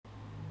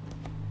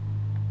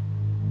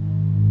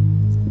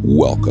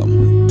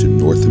Welcome to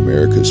North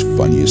America's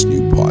funniest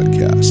new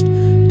podcast,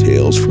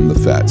 Tales from the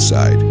Fat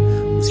Side,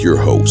 with your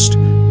host,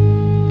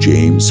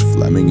 James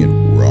Fleming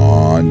and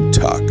Ron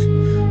Tuck,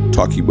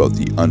 talking about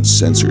the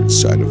uncensored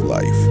side of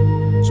life.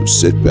 So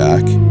sit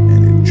back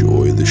and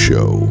enjoy the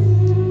show.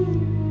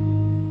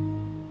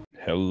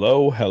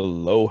 Hello,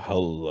 hello,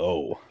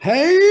 hello.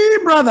 Hey,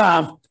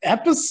 brother.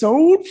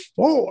 Episode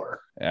 4.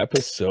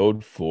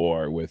 Episode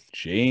 4 with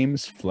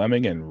James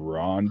Fleming and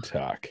Ron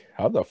Tuck.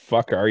 How the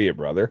fuck are you,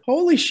 brother?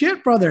 Holy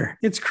shit, brother.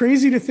 It's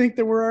crazy to think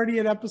that we're already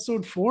at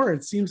episode 4.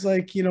 It seems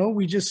like,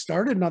 we just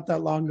started not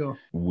that long ago.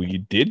 We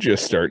did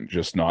just start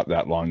just not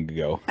that long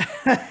ago.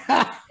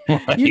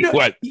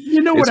 What?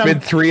 It's been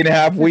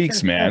 3.5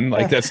 weeks, man.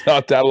 Like, that's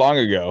not that long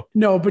ago.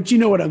 No, but you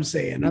know what I'm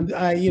saying.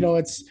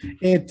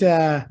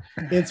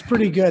 It's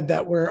pretty good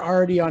that we're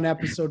already on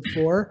episode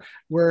 4.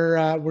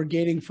 We're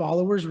gaining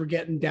followers, we're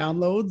getting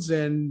downloads,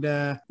 and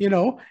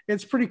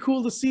it's pretty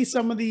cool to see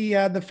some of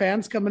the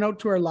fans coming out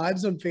to our lives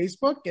on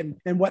Facebook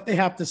and what they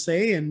have to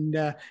say, and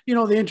the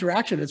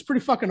interaction. It's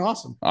pretty fucking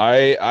awesome.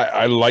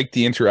 I like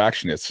the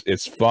interaction.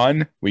 It's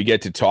fun. We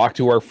get to talk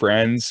to our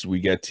friends. We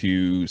get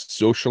to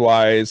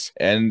socialize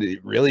and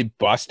really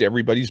bust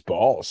everybody's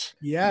balls.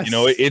 Yes.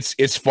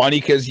 It's funny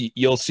because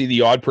you'll see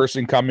the odd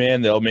person come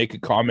in, they'll make a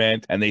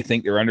comment and they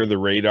think they're under the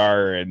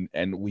radar,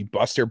 and we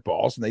bust their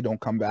balls and they don't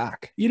come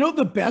back.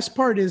 The best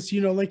part is,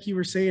 like you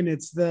were saying,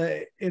 it's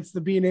the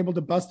being able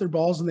to bust their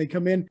balls and they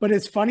come in, but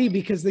it's funny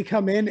because they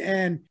come in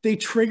and they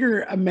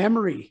trigger a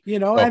memory,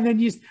 and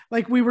then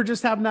we were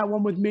just having that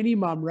one with Minnie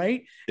Mom,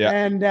 right? Yeah.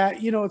 And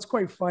it's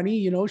quite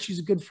funny. She's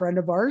a good friend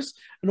of ours,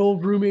 an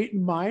old roommate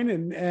of mine,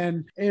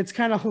 and it's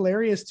kind of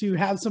hilarious to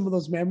have some of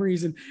those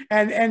memories and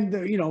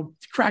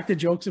crack the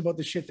jokes about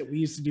the shit that we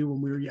used to do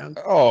when we were young.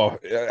 Oh,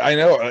 I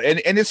know.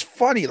 And it's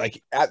funny,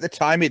 like at the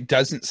time it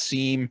doesn't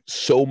seem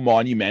so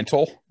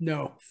monumental.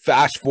 No.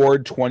 Fast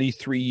forward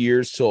 23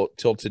 years till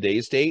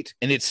today's date,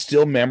 and it's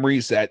still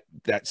memories that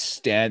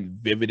stand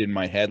vivid in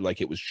my head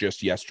like it was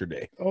just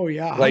yesterday. Oh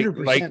yeah,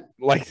 100%.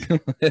 Like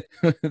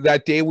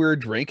that day we were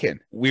drinking.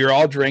 We were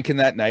all drinking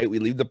that night. We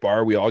leave the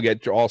bar. We all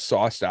get all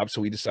sauced up,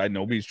 so we decide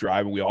nobody's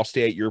driving. We all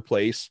stay at your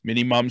place.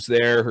 Minnie Mom's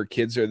there. Her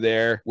kids are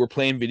there. We're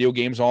playing video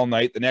games all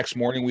night. The next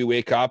morning we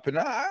wake up, and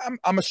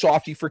I'm a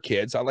softie for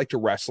kids. I like to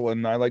wrestle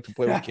and I like to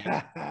play with kids.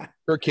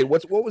 Her kid,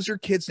 what was her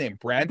kid's name?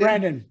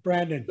 Brandon.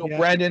 So yeah.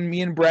 Brandon,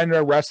 me and Brandon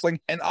are wrestling,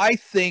 and I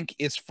think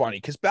it's funny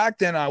because back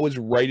then I was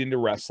right into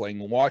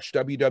wrestling. Watched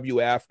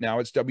WWF, now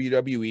it's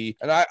WWE,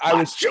 and I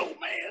was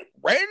man.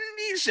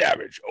 Randy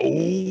Savage.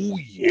 Oh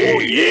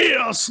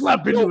yeah,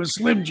 slap into a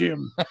Slim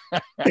Jim.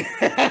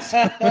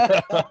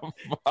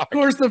 Of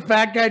course, the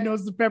fat guy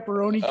knows the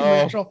pepperoni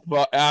commercial.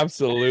 Well,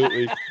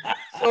 absolutely.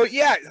 So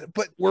yeah,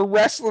 but we're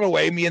wrestling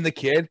away, me and the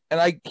kid,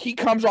 and he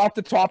comes off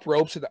the top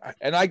ropes,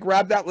 and I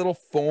grab that little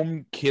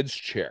foam kid's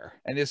chair,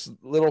 and this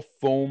little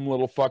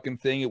fucking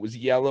thing. It was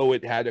yellow.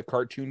 It had a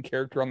cartoon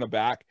character on the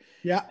back.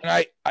 Yeah.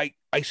 And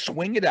I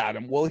swing it at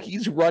him. Well,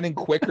 he's running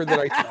quicker than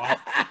I thought.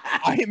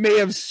 I may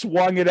have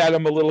swung it at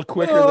him a little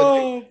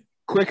quicker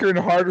and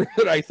harder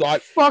than I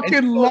thought.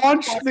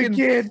 Launched the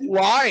kid.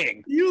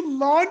 Flying. You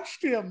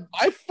launched him.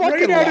 I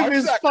fucking right out of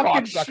his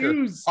fucking cocksucker.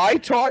 shoes. I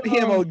taught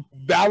him a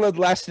valid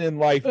lesson in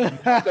life. You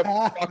have to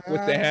fuck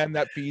with the hand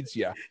that feeds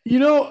you.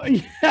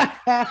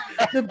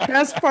 The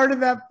best part of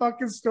that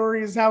fucking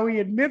story is how he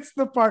admits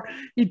the part.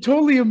 He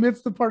totally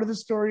admits the part of the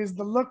story is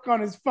the look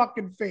on his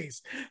fucking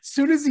face. As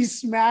soon as he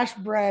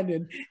smashed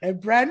Brandon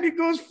and Brandon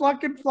goes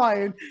fucking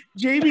flying,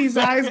 Jamie's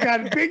eyes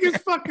got big as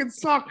fucking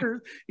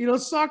soccer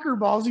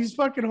balls. He's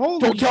fucking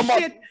holy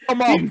shit.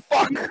 Come on,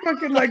 fuck. He's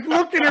fucking like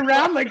looking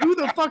around like, who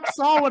the fuck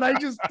saw what I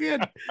just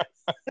did?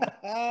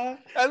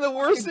 And the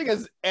worst thing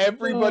is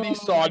everybody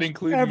saw it,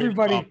 including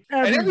everybody.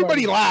 And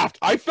everybody laughed.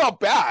 I felt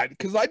bad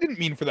because I didn't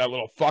mean for that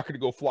little fucker to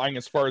go flying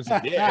as far as he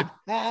did.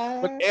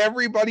 But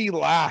everybody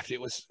laughed.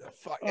 It was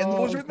and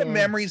those are the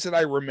memories that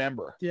I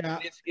remember. Yeah.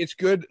 It's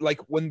good. Like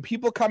when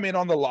people come in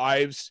on the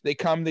lives, they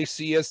come, they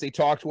see us, they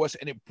talk to us,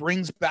 and it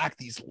brings back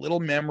these little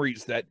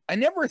memories that I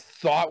never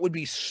thought would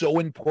be so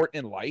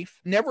important in life.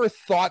 Never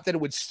thought that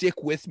it would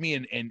stick with me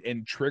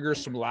and trigger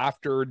some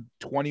laughter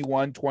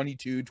 21,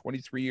 22,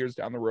 23 years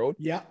down the road.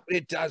 Yeah. But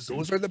it does.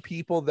 Those are the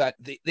people that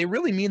they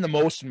really mean the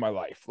most in my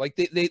life. Like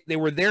they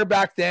were there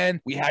back then.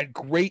 We had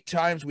great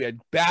times. We had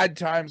bad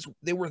times.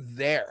 They were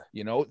there.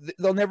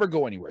 They'll never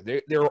go anywhere.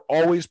 They're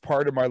always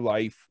part of my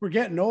life. We're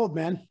getting old,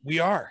 man. We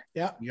are.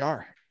 Yeah. We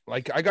are.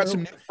 Like I got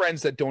some new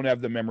friends that don't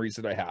have the memories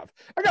that I have.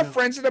 I got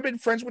friends that I've been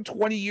friends with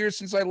 20 years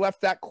since I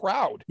left that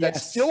crowd that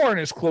still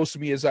aren't as close to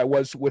me as I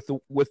was with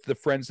the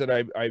friends that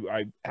I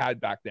had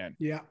back then.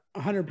 Yeah,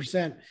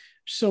 100%.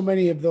 So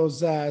many of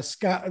those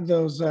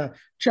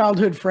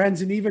childhood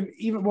friends, and even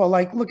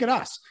like look at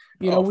us.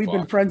 We've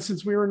been friends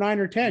since we were 9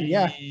 or 10.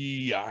 Yeah.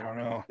 I don't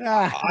know.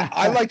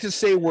 I like to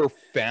say we're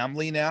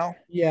family now.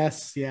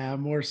 Yes. Yeah.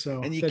 More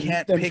so. And you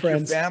can't pick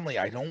friends. Your family.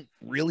 I don't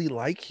really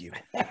like you.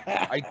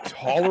 I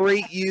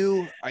tolerate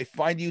you. I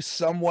find you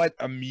somewhat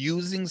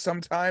amusing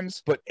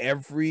sometimes, but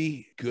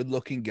every good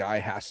looking guy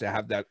has to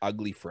have that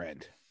ugly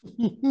friend.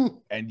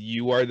 And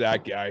you are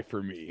that guy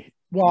for me.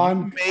 Well,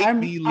 I'm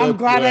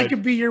glad I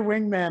could be your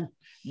wingman.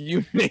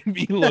 You make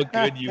me look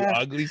good, you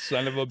ugly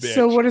son of a bitch.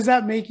 So what does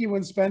that make you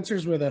when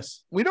Spencer's with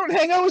us? We don't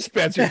hang out with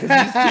Spencer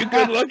because he's too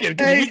good looking.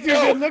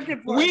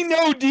 We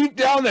know deep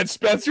down that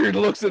Spencer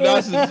looks at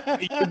us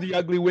as you're the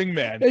ugly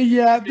wingman.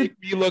 Yeah. Make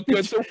me look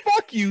good. So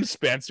fuck you,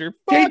 Spencer.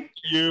 Fuck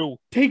you.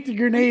 Take the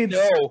grenades.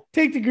 No.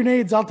 Take the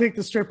grenades. I'll take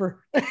the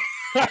stripper.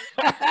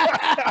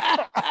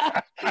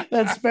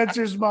 That's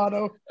Spencer's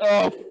motto.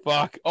 Oh,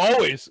 fuck.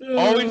 Always,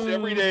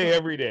 every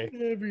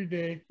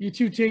day. You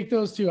two take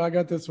those two. I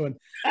got this one.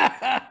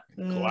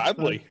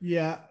 Gladly.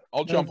 Yeah.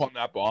 I'll jump on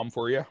that bomb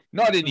for you.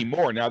 Not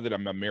anymore now that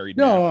I'm a married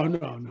man.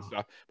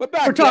 No. But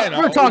back then,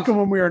 we're talking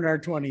when we were in our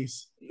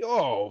 20s.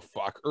 Oh,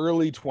 fuck.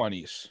 Early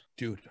 20s.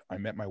 Dude, I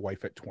met my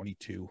wife at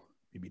 22,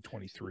 maybe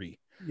 23.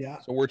 Yeah.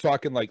 So we're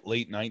talking like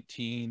late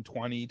 19,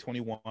 20,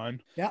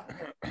 21. Yeah.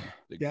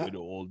 Good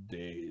old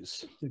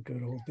days. The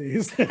good old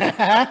days.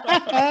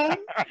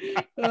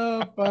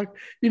 Oh, fuck.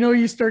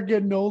 You start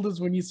getting old is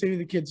when you say to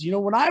the kids,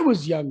 when I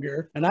was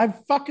younger, and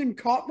I've fucking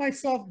caught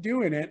myself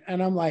doing it,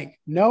 and I'm like,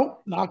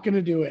 nope, not going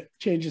to do it.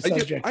 Change the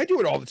subject. I do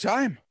it all the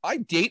time. I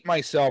date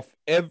myself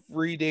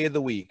every day of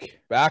the week.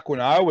 Back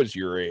when I was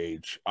your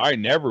age, I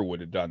never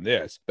would have done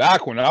this.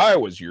 Back when I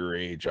was your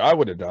age, I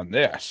would have done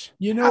this.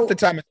 Half the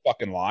time it's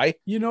fucking lie.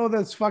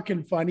 That's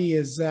fucking funny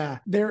is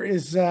there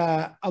is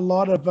a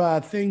lot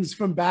of things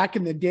from back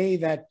in the day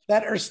that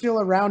are still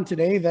around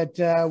today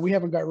that we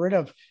haven't got rid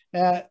of.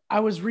 I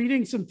was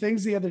reading some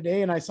things the other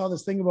day and I saw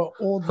this thing about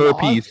old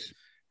herpes.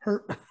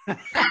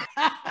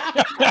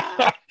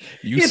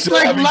 It's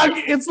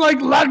like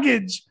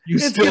luggage. You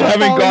still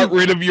haven't got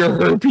rid of your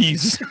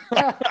herpes.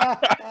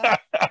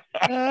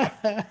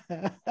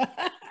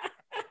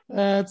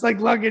 It's like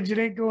luggage. It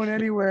ain't going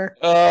anywhere.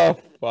 Oh,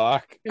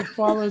 fuck. It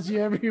follows you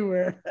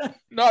everywhere.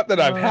 Not that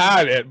I've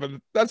had it, but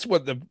that's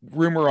what the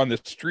rumor on the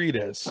street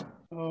is.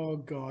 Oh,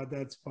 God,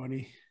 that's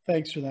funny.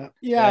 Thanks for that.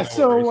 Yeah,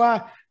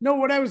 so, no,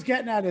 what I was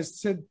getting at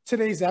is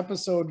today's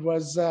episode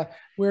was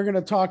we're going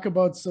to talk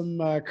about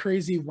some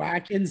crazy,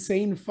 whack,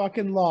 insane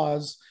fucking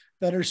laws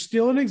that are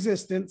still in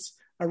existence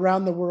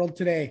around the world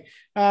today.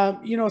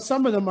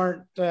 Some of them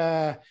aren't,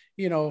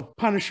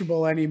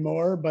 punishable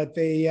anymore, but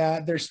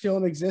they're still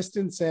in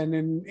existence.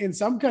 And in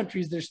some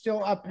countries, they're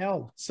still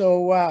upheld.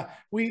 So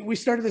we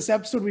started this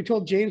episode. We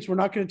told James we're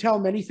not going to tell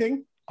him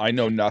anything. I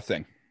know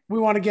nothing. We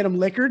want to get him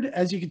liquored.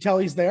 As you can tell,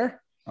 he's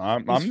there.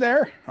 I'm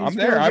there. I'm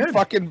there.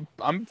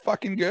 I'm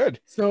fucking good.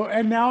 So,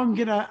 and now I'm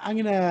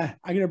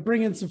gonna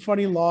bring in some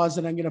funny laws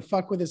and I'm gonna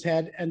fuck with his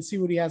head and see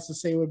what he has to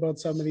say about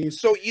some of these.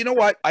 So, you know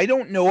what? I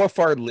don't know if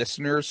our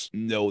listeners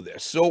know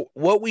this. So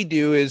what we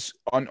do is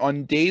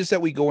on days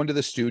that we go into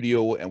the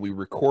studio and we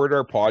record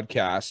our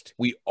podcast,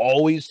 we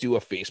always do a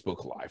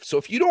Facebook Live. So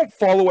if you don't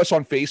follow us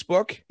on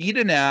Facebook, eat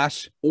an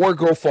ass or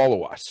go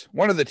follow us.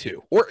 One of the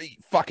two. Or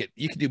fuck it.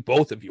 You can do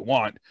both if you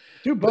want.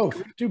 Do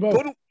both. Do both.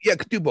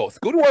 Do both.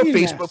 Go to our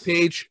Facebook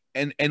page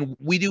and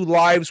we do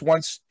lives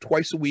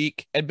twice a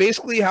week. And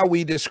basically how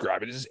we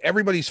describe it is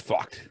everybody's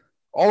fucked.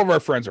 All of our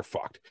friends are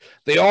fucked.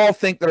 They all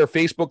think that our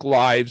Facebook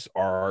lives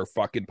are our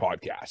fucking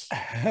podcast.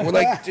 We're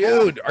like,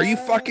 dude, I'm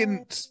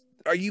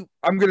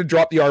going to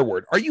drop the R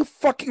word. Are you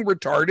fucking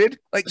retarded?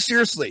 Like,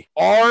 seriously,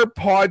 our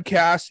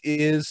podcast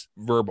is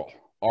verbal.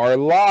 Our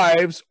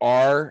lives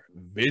are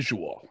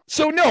visual.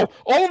 So no,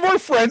 all of our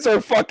friends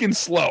are fucking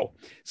slow.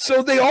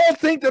 So they all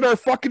think that our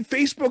fucking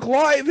Facebook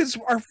Live is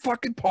our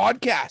fucking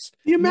podcast.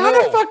 The amount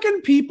of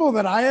fucking people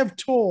that I have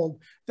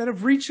told that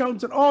have reached out and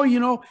said, oh,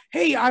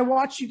 hey, I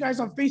watched you guys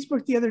on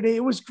Facebook the other day.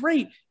 It was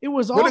great. It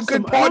was awesome. What a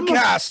good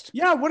podcast.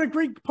 Yeah, what a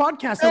great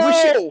podcast.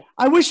 No.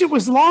 I wish it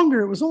was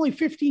longer. It was only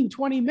 15,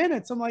 20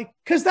 minutes. I'm like,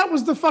 because that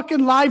was the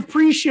fucking live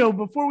pre-show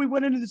before we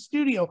went into the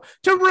studio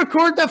to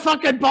record the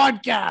fucking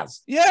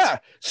podcast. Yeah.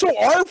 So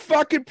our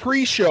fucking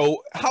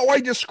pre-show, how I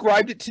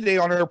described it today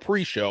on our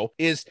pre-show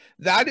is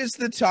that is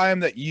the time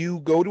that you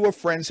go to a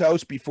friend's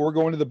house before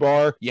going to the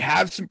bar. You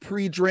have some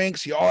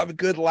pre-drinks. You all have a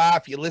good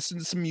laugh. You listen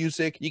to some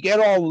music. You get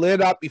all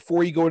lit up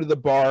before you go to the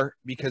bar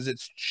because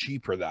it's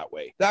cheaper that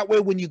way. That way,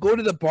 when you go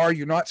to the bar,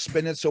 you're not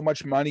spending so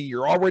much money.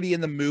 You're already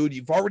in the mood.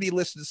 You've already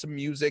listened to some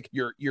music.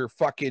 You're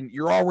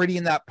already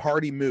in that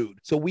party mood.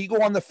 So we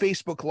go on the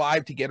Facebook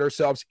Live to get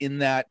ourselves in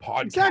that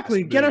podcast.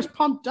 Exactly. Get us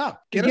pumped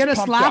up. Get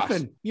us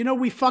laughing.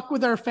 We fuck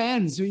with our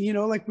fans.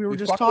 Like we were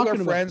just talking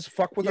about. Friends,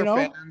 fuck with our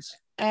fans.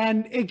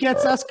 And it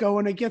gets us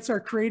going. It gets our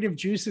creative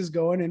juices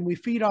going, and we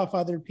feed off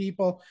other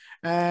people.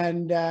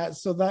 And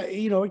so that,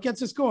 it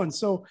gets us going.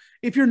 So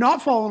if you're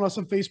not following us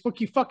on Facebook,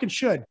 you fucking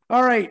should.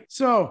 All right.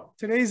 So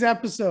today's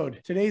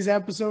episode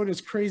is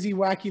crazy,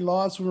 wacky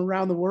laws from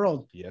around the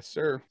world. Yes,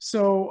 sir.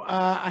 So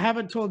I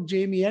haven't told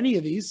Jamie any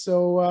of these.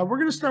 So we're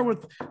going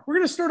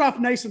to start off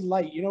nice and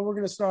light. We're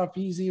going to start off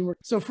easy.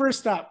 So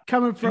first up,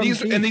 coming from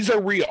these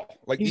are real.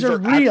 Like these are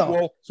real.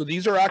 Actual, so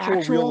these are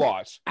actual real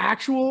laws.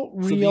 Actual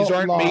real. So these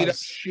aren't laws. Made up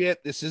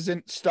shit. This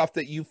isn't stuff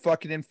that you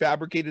fucking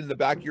fabricated in the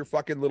back of your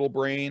fucking little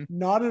brain.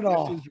 Not at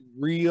all. This is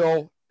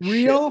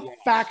real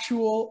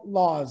factual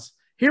laws.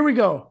 Here we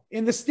go.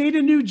 In the state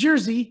of New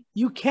Jersey,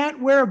 you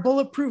can't wear a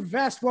bulletproof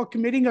vest while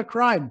committing a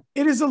crime.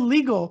 It is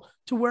illegal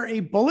to wear a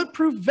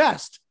bulletproof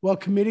vest while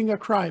committing a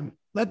crime.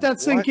 Let that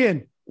sink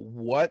in.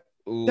 What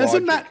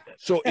Doesn't logic? matter.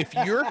 So if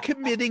you're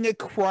committing a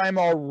crime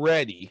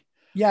already,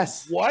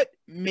 Yes. what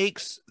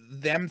makes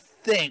them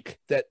think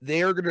that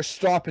they're going to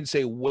stop and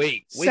say,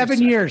 wait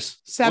 7 years.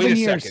 7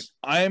 years.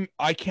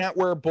 I can't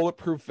wear a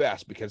bulletproof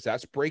vest because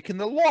that's breaking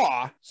the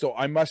law. So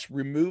I must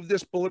remove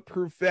this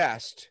bulletproof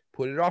vest,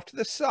 put it off to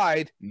the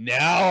side.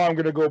 Now I'm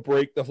going to go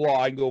break the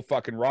law and go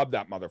fucking rob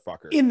that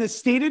motherfucker. In the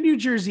state of New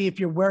Jersey, if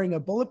you're wearing a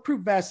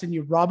bulletproof vest and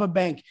you rob a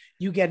bank,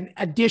 you get an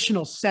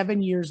additional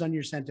 7 years on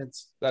your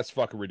sentence. That's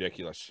fucking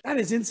ridiculous. That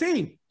is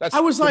insane. That's, I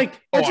was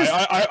like,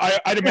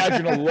 I'd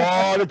imagine a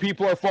lot of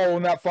people are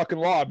following that fucking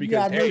law because,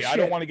 Yeah, no hey, I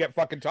don't shit. want to get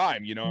fucking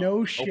time, you know?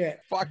 No shit.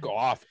 Fuck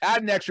off.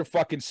 Add an extra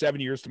fucking 7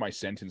 years to my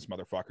sentence,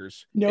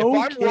 motherfuckers.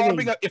 No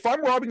If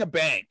I'm robbing a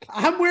bank,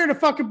 I'm wearing a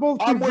fucking I'm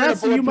bulletproof wearing a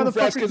vest so you bulletproof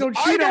vest motherfuckers 'cause don't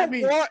I shoot at don't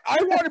me. I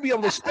want to be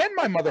able to spend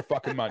my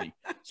motherfucking money.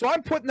 So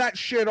I'm putting that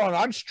shit on.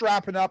 I'm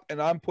strapping up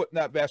and I'm putting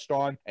that vest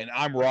on and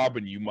I'm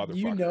robbing you motherfuckers.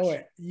 You know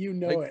it. You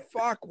know Like, it.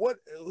 fuck,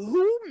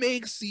 who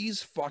makes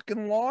these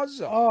fucking laws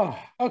up? Oh,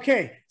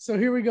 okay. So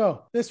here we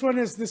go. This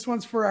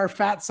one's for our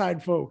fat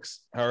side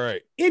folks. All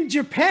right. In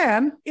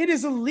Japan, it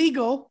is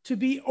illegal to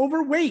be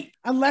overweight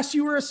unless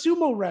you are a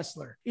sumo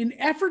wrestler. In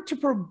effort to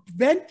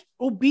prevent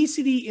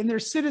obesity in their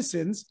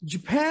citizens,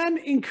 Japan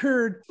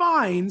incurred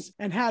fines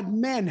and had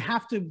men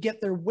have to get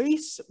their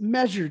waists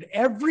measured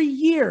every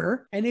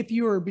year. And if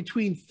you are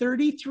between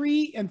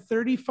 33 and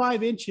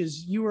 35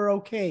 inches, you are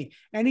okay.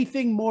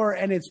 Anything more,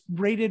 and it's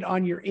rated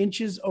on your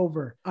inches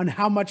over on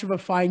how much of a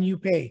fine you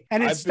pay.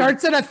 And it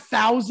starts at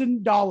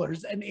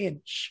 $1,000 an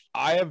inch.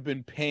 I have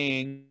been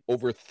paying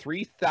over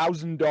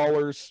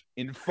 $3,000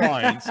 in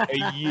fines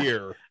a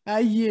year.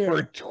 A year.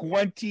 For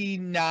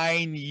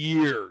 29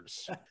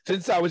 years.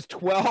 Since I was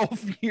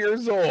 12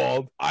 years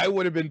old, I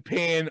would have been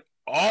paying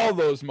all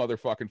those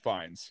motherfucking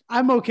fines.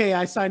 I'm okay.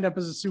 I signed up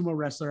as a sumo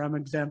wrestler. I'm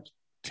exempt.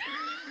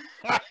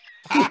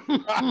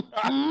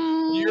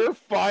 Your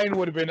fine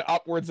would have been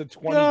upwards of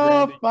 20 No,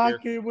 grand a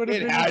fuck, year. it would have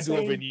It been had insane.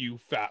 to have been you,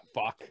 fat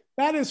fuck.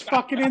 That is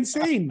fucking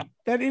insane.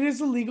 That it is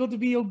illegal to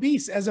be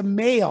obese as a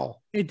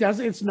male. It does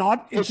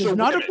not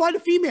women. apply to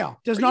female.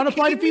 Does Are not you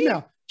apply to kidding me?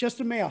 female. Just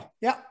a male.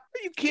 Yeah.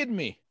 Are you kidding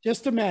me?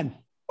 Just a men.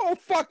 Oh,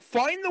 fuck.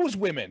 Find those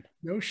women.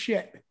 No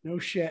shit. No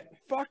shit.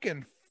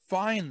 Fucking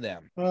find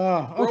them.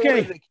 Oh, Throw okay.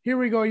 it- Here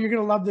we go. You're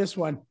going to love this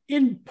one.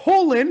 In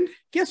Poland,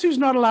 guess who's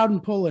not allowed in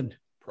Poland?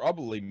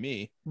 Probably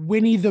me.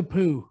 Winnie the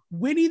Pooh.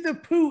 Winnie the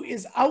Pooh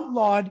is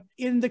outlawed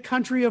in the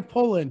country of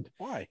Poland.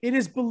 Why? It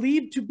is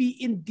believed to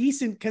be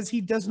indecent because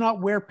he does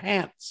not wear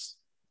pants.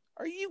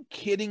 Are you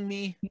kidding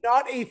me?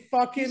 Not a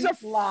fucking He's a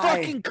lie.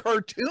 fucking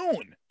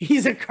cartoon.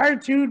 He's a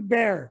cartoon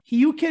bear.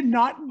 You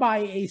cannot buy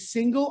a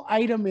single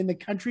item in the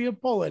country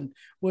of Poland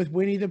with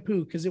Winnie the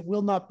Pooh because it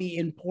will not be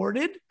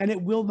imported and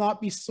it will not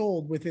be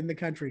sold within the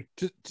country.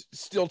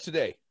 Still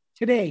today.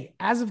 Today,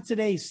 as of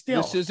today,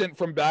 still. This isn't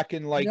from back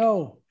in like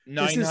no,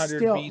 this is 900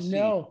 still, BC.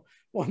 No,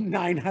 well,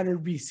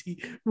 900 BC.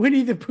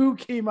 Winnie the Pooh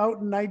came out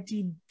in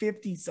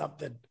 1950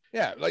 something.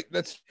 Yeah, like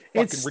that's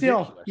fucking It's still,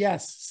 ridiculous.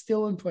 yes,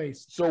 still in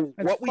place. So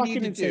That's what we need to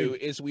fucking do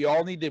insane. is we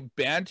all need to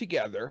band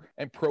together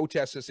and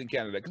protest this in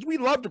Canada because we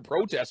love to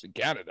protest in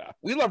Canada.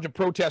 We love to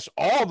protest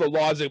all the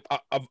laws of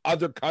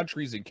other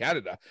countries in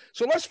Canada.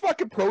 So let's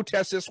fucking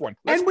protest this one.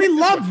 Let's And we pick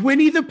this love one.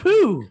 Winnie the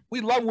Pooh.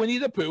 We love Winnie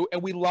the Pooh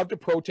and we love to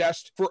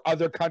protest for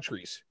other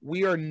countries.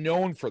 We are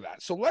known for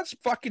that. So let's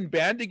fucking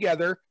band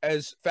together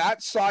as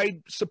fat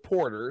side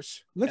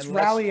supporters. Let's and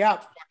rally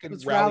up. fucking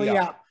Let's rally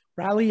up.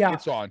 Rally up.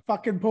 It's on.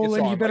 Fucking It's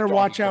Poland, on, you like better Donkey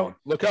watch Kong. out.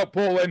 Look out,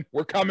 Poland.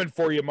 We're coming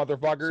for you, Some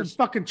motherfuckers.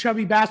 fucking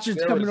chubby bastards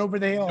There coming is over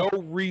the hill.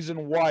 No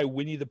reason why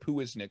Winnie the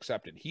Pooh isn't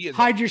accepted. He is.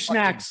 Hide your fucking-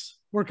 snacks.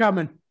 We're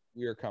coming.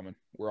 We are coming.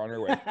 We're on our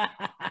way.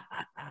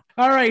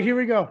 All right, here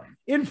we go.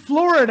 In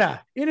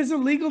Florida, it is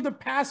illegal to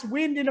pass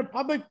wind in a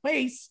public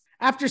place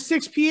after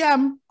 6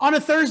 p.m. on a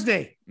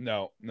Thursday.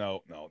 No.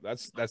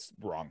 That's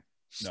wrong.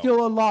 No.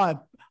 Still a law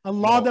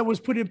No. that was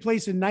put in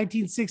place in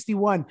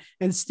 1961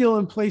 and still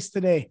in place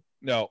today.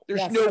 No, there's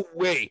Yes. no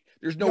way.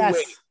 There's no Yes.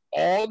 way.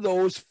 All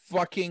those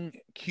fucking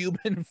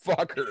Cuban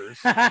fuckers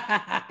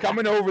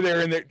coming over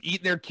there and they're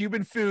eating their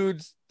Cuban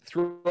foods,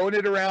 throwing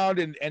it around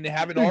and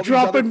having all these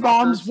dropping other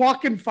bombs, fuckers-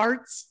 walking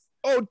farts.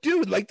 Oh,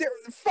 dude, like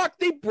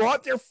they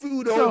brought their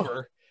food So-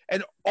 over,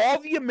 and all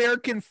the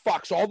American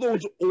fucks, all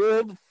those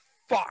old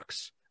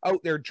fucks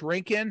out there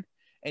drinking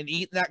and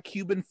eating that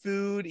Cuban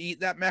food,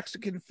 eating that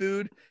Mexican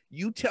food.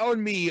 You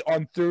telling me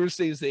on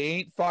Thursdays they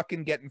ain't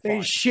fucking getting They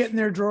fined? shit in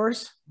their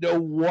drawers. No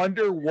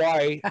wonder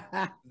why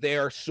they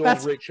are so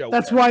That's- rich out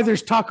That's there. why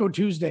there's Taco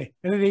Tuesday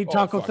and it ain't Oh,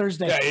 Taco fuck.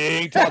 Thursday. Yeah,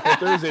 it ain't Taco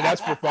Thursday.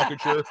 That's for fucking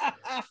sure.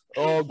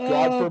 Oh,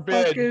 God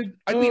forbid. fucking-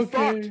 I'd be okay.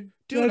 fucked.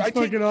 Dude, That's I take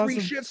 3 fucking awesome.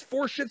 shits,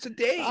 4 shits a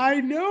day. I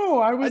know.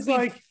 I was I'd be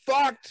like,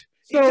 fucked.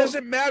 So- It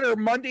doesn't matter.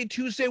 Monday,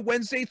 Tuesday,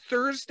 Wednesday,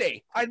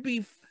 Thursday. I'd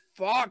be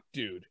fucked,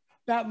 dude.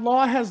 that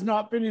law has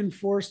not been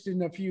enforced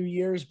in a few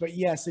years, but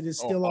yes, it is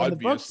still on the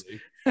books.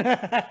 Obviously.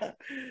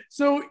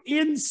 So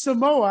in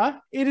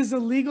Samoa, it is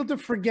illegal to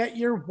forget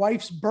your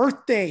wife's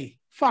birthday.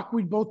 Fuck,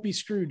 we'd both be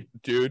screwed.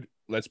 Dude,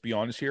 let's be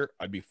honest here.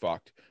 I'd be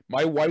fucked.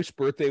 My wife's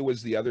birthday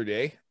was the other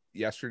day,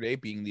 yesterday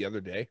being the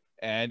other day.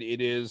 And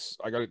it is,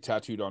 I got it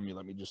tattooed on me.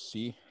 Let me just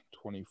see.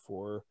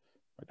 24.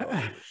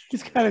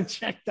 Just gotta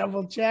check,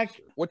 double check.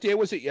 What day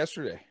was it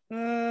yesterday?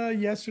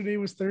 Yesterday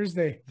was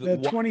Thursday, the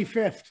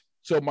 25th.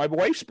 So my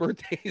wife's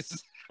birthday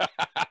is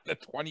the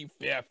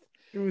 25th.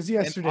 It was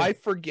yesterday. And I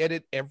forget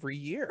it every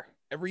year.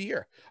 Every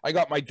year. I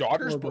got my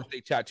daughter's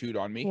birthday tattooed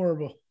on me.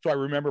 Horrible. So I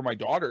remember my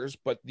daughter's,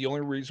 but the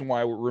only reason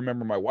why I would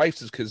remember my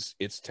wife's is because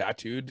it's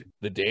tattooed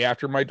the day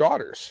after my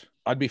daughter's.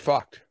 I'd be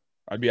fucked.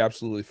 I'd be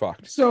absolutely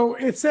fucked. So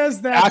it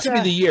says that. Ask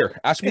me the year.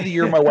 Ask me the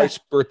year of my wife's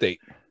birthday.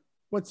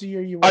 What's the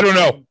year you I don't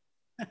know.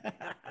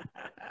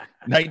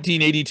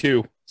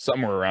 1982.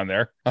 Somewhere around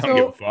there. I don't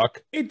give a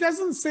fuck. It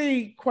doesn't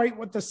say quite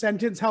what the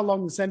sentence, how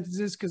long the sentence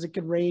is, because it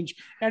can range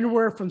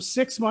anywhere from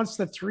 6 months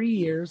to 3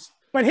 years.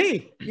 But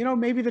hey, you know,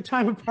 maybe the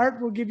time apart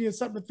will give you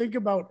something to think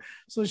about,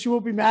 so she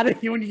won't be mad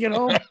at you when you get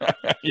home.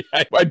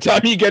 Yeah, by the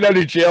time you get out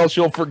of jail,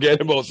 she'll forget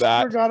about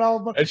that. Forgot all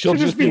about, and she'll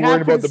just be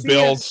worried about the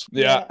bills.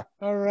 Yeah.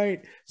 All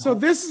right. So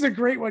this is a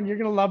great one. You're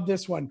gonna love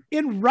this one.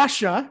 In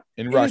Russia.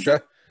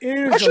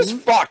 Russia's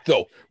fucked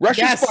though.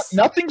 Russia's fucked.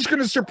 Nothing's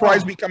going to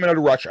surprise me coming out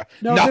of Russia.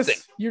 No, nothing.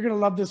 You're going to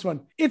love this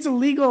one. It's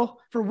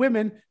illegal for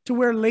women to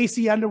wear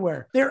lacy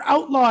underwear. They're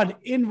outlawed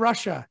in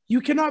Russia.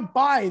 You cannot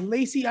buy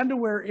lacy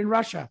underwear in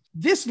Russia.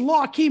 This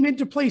law came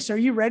into place. Are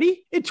you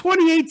ready? In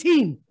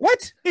 2018.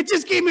 What? It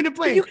just came into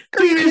place. Are you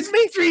kidding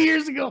me? 3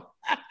 years ago.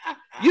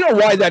 You know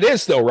why that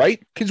is, though,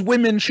 right? Because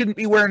women shouldn't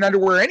be wearing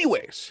underwear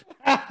anyways.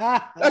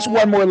 That's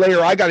one more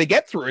layer I got to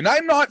get through, and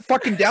I'm not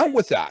fucking down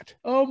with that.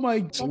 Oh my!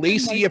 It's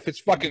lacy if it's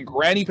fucking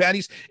granny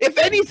panties. If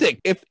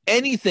anything,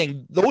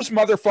 those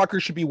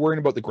motherfuckers should be worrying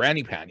about the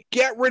granny panty.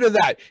 Get rid of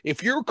that.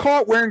 If you're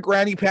caught wearing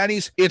granny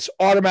panties, it's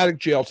automatic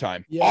jail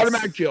time. Yes.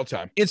 Automatic jail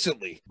time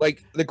instantly.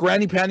 Like the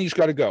granny panties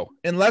got to go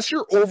unless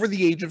you're over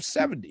the age of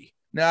 70.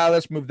 Now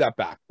let's move that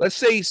back. Let's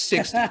say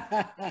 60.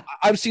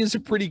 I've seen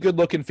some pretty good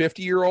looking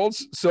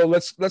 50-year-olds. So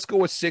let's go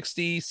with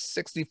 60,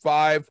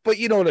 65. But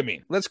you know what I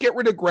mean? Let's get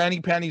rid of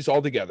granny panties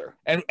altogether.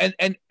 And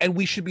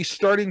we should be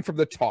starting from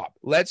the top.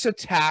 Let's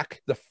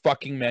attack the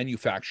fucking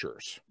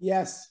manufacturers.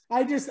 Yes.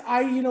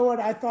 You know what?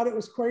 I thought it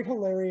was quite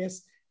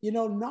hilarious. You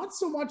know, not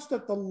so much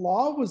that the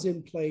law was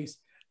in place,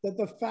 that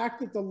the fact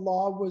that the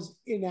law was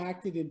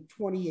enacted in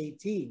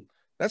 2018.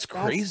 That's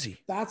crazy.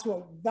 That's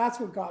what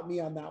got me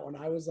on that one.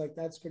 I was like,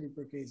 that's pretty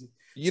crazy.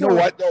 You know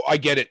what, though? I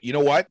get it. You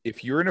know what?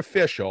 If you're an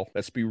official,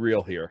 let's be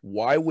real here.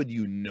 Why would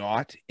you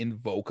not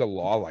invoke a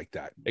law like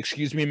that?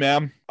 Excuse me,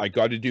 ma'am. I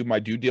got to do my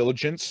due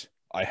diligence.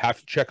 I have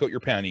to check out your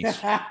panties.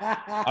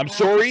 I'm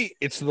sorry.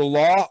 It's the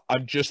law.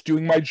 I'm just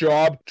doing my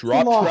job.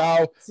 Drop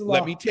trowel.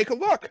 Let me take a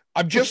look.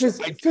 I'm just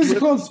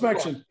physical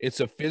inspection. It's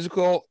a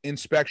physical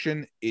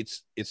inspection.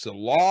 It's a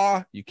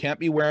law. You can't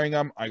be wearing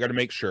them. I got to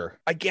make sure.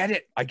 I get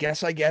it. I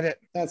guess I get it.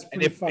 That's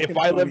pretty fucking if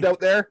I lived out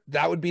there,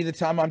 that would be the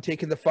time I'm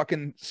taking the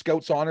fucking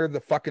Scouts honor, the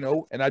fucking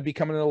oath, and I'd be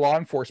becoming a law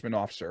enforcement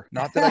officer.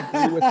 Not that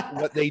I agree with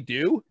what they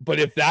do, but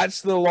if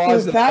that's the law,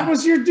 if that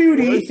was your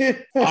duty,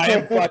 I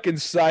am fucking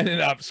signing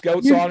up.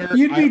 Scouts honor.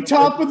 You'd be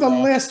top of the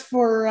list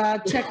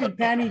for checking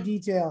panty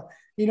detail.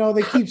 You know,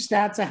 they keep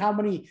stats of how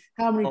many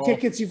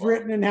tickets you've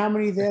written and how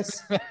many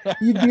this.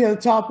 You'd be at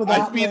the top of that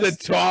I'd be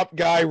list. the top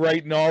guy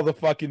writing all the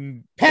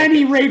fucking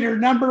Panty Raider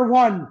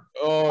 #1.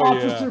 Oh,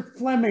 Officer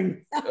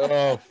Fleming.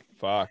 Oh,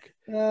 fuck.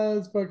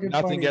 It's fucking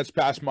Nothing funny. gets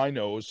past my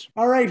nose.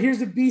 All right,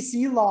 here's a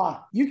BC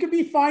law. You can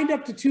be fined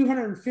up to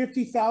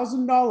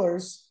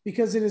 $250,000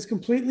 because it is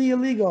completely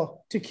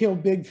illegal to kill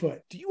Bigfoot.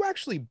 Do you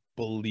actually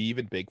believe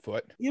in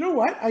Bigfoot? You know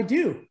what? I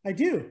do.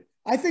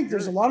 I think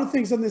there's a lot of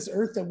things on this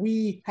earth that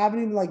we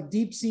haven't even, like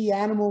deep sea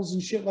animals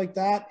and shit like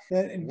that.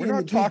 We're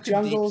not talking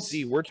jungles. Deep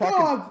sea. We're talking.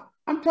 No,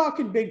 I'm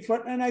talking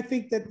Bigfoot, and I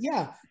think that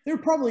there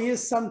probably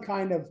is some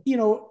kind of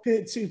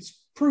it's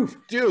proof.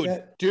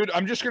 Dude,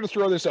 I'm just gonna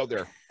throw this out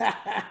there.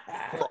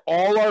 For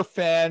all our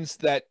fans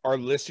that are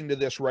listening to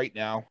this right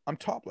now, I'm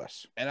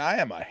topless and I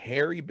am a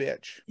hairy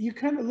bitch. You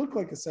kind of look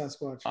like a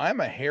Sasquatch. I'm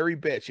a hairy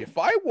bitch. If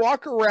I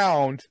walk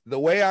around the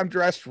way I'm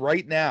dressed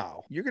right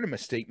now, you're going to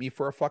mistake me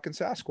for a fucking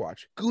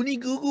Sasquatch. Goonie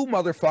Goo Goo,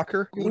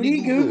 motherfucker.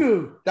 Goonie Goo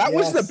Goo. That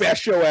was the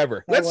best show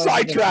ever. Let's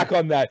sidetrack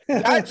on that.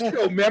 That show,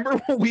 remember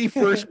when we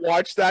first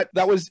watched that?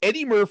 That was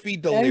Eddie Murphy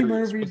Delirious. Eddie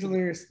Murphy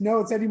Delirious. No,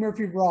 it's Eddie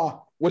Murphy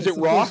Raw. Was it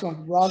Raw?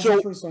 Raw's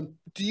the first one.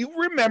 Do you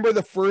remember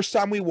the first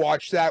time we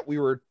watched that? We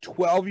were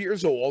 12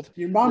 years old.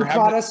 Your mom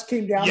caught us,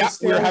 came down the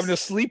stairs. We were having a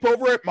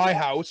sleepover at my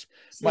house.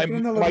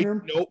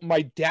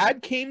 My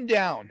dad came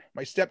down.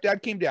 My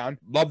stepdad came down.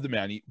 Loved the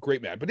man.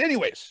 Great man. But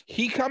anyways,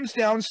 he comes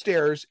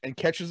downstairs and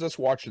catches us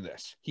watching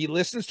this. He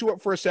listens to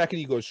it for a second.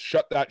 He goes,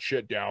 "Shut that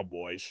shit down,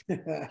 boys."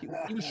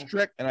 He was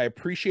strict, and I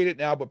appreciate it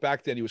now, but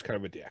back then he was kind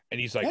of a dick. And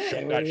he's like,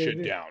 "Shut that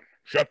shit down.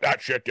 shut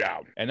that shit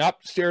down. And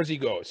upstairs he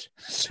goes.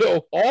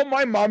 So all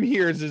my mom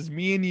hears is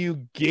me and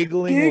you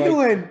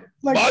giggling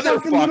like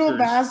fucking little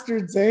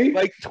bastards, eh?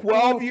 Like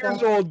 12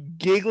 years old,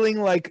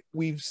 giggling like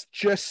we've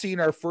just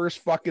seen our first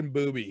fucking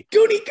booby.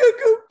 Goody goo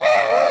goo.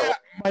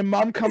 My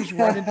mom comes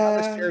running down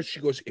the stairs. She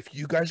goes, if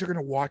you guys are going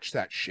to watch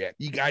that shit,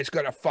 you guys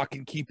got to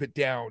fucking keep it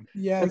down.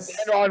 Yes.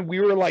 From then on,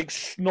 we were like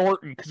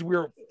snorting because we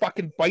were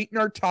fucking biting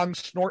our tongue,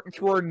 snorting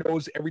through our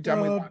nose every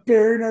time we went.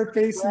 Burying our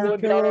face in the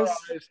pillows.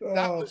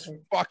 That was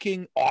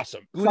fucking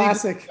awesome.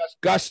 Classic.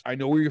 Gus, I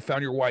know where you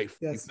found your wife.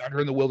 Yes. You found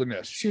her in the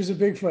wilderness. She was a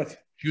Bigfoot.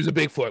 She was a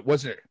Bigfoot,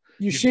 wasn't it?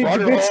 You shaved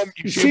the bitch.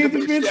 You shaved the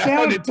bitch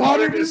down and taught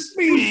her to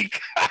speak.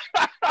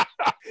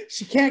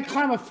 She can't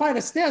climb a flight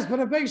of stairs, but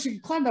I bet she can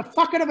climb the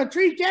fuck out of a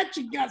tree, can't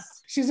she,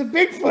 Gus? She's a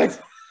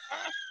Bigfoot.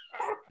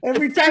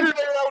 Every time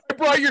I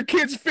brought your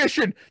kids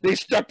fishing, they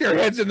stuck their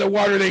heads in the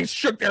water. They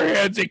shook their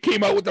heads. They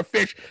came out with the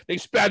fish. They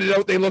spat it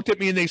out. They looked at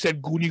me and they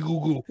said, "Goony goo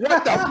goo."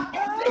 What the fuck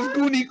does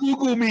goony goo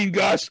goo mean,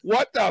 Gus?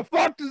 What the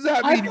fuck does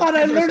that mean? I thought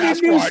I learned a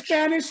new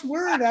Spanish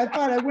word. I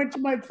thought I went to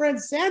my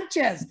friend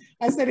Sanchez.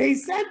 I said, "Hey,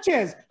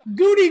 Sanchez,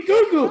 goony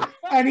goo goo,"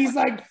 and he's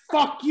like,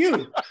 "Fuck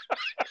you."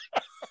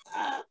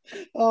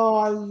 Oh,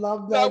 I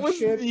love that. That was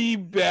shit. The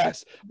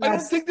best. I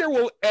don't think there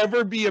will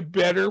ever be a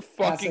better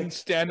fucking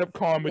stand-up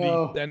comedy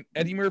than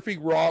Eddie Murphy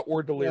Raw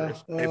or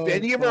Delirious. If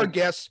any of our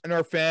guests and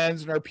our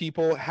fans and our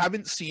people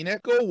haven't seen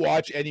it, go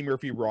watch Eddie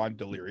Murphy Raw and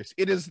Delirious.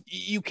 It is,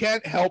 you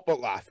can't help but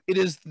laugh. It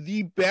is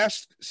the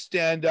best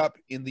stand-up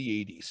in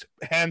the 80s,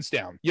 hands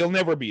down. You'll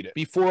never beat it.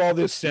 Before all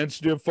this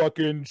sensitive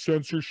fucking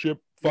censorship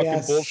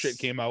fucking bullshit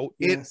came out,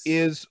 it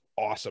is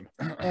awesome.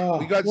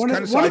 We got kind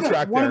of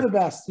sidetracked one of the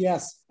best.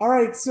 Yes. All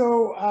right.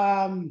 So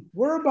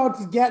we're about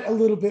to get a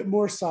little bit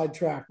more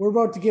sidetracked. We're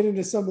about to get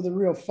into some of the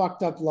real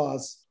fucked up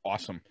laws.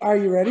 Awesome. Are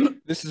you ready?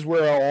 This is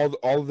where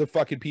all of the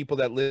fucking people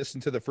that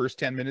listen to the first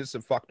 10 minutes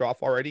have fucked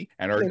off already,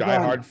 and our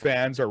diehard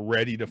fans are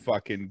ready to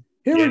fucking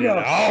Here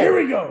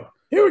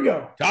we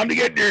go. Time to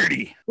get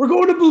dirty. We're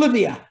going to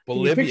Bolivia.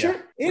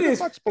 Bolivia. It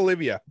is. What's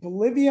Bolivia?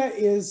 Bolivia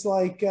is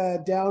like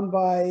down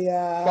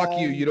by. Fuck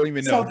you. You don't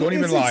even know. Don't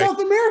even lie. It's in South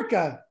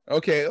America.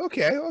 Okay.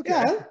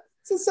 Yeah,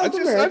 it's in South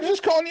America. I'm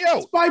just calling you out.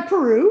 It's by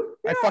Peru.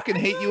 I fucking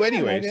hate you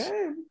anyways.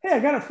 Hey, I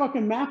got a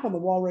fucking map on the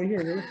wall right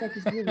here. Where the fuck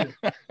is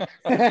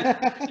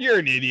Bolivia? You're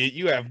an idiot.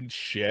 You have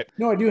shit.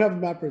 No, I do have a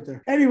map right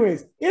there.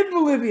 Anyways, in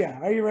Bolivia,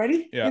 are you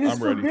ready? Yeah, it is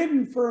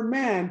forbidden for a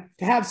man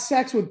to have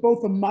sex with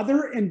both a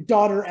mother and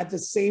daughter at the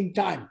same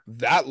time.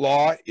 That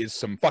law is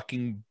some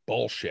fucking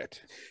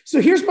bullshit.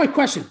 So here's my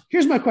question.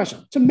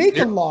 To make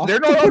a law. They're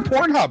not on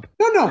Pornhub.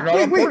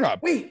 No.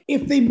 Wait.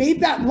 If they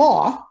made that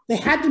law, they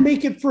had to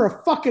make it for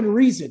a fucking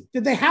reason.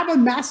 Did they have a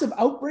massive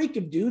outbreak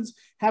of dudes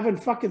having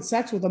fucking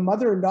sex with a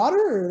mother and daughter?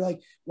 Or like,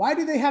 why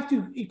do they have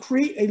to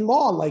create a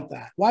law like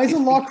that? Why is a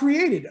law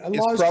created? A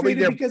law is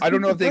created because I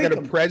don't know if they got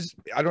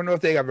I don't know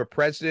if they have a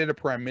president, a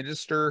prime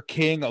minister,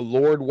 king, a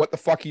lord, what the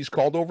fuck he's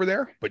called over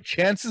there. But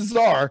chances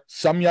are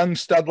some young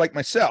stud like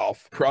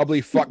myself probably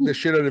fucked the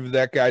shit out of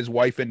that guy's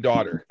wife and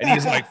daughter. And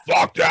he's like,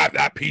 fuck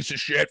that piece of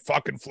shit,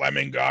 fucking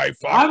Fleming guy.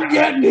 I'm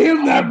getting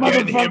him, that motherfucker.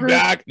 Getting him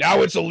back.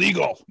 Now it's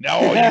illegal. Now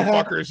all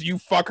you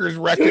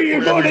fuckers wreck it You're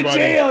for going everybody.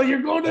 to jail.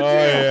 You're going to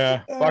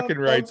jail. Oh, yeah. Fucking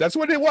right. That's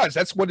what it was.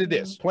 That's what it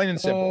is. Plain and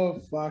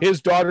simple. Fuck.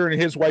 His daughter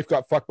and his wife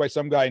got fucked by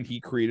some guy and he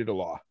created a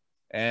law.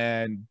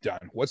 And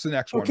done. What's the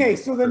next one? Okay,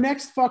 so the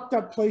next fucked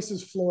up place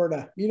is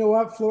Florida. You know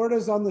what?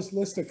 Florida's on this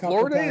list a couple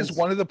Florida times. is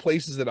one of the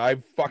places that I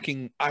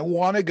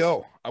want to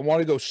go. I want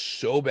to go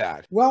so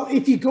bad. Well,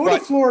 if you go to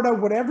Florida,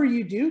 whatever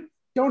you do,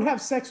 don't have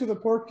sex with a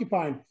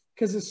porcupine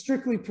because it's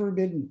strictly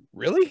forbidden.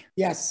 Really?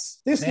 Yes.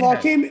 This law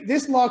came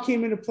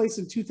into place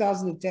in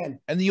 2010.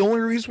 And the only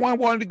reason why I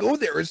wanted to go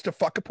there is to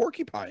fuck a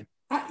porcupine.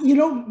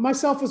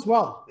 Myself as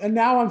well. And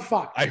now I'm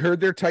fucked. I heard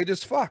they're tight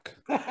as fuck.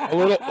 A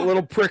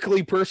little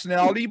prickly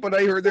personality, but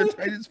I heard they're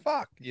tight as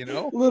fuck,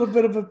 A little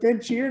bit of a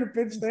pinch here and a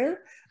pinch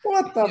there.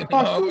 What the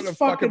fuck? Who's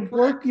fucking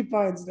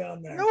porcupines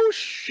down there? No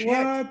shit.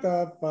 What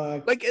the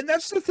fuck? And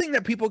that's the thing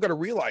that people got to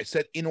realize,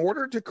 that in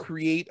order to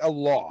create a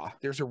law,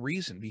 there's a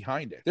reason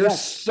behind it. There's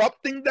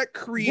something that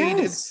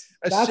created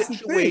a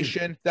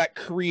situation that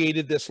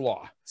created this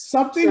law.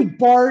 Something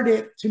barred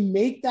it to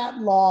make that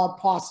law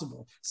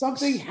possible.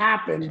 Something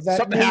happened.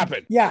 Something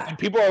happened. Yeah. And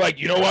people are like,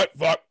 you know what?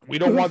 Fuck. We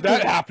don't want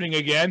that happening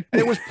again.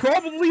 And it was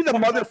probably the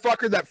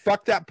motherfucker that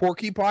fucked that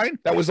porcupine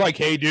that was like,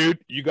 hey, dude,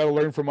 you got to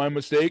learn from my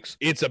mistakes.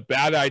 It's a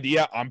bad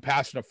idea. I'm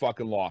passing a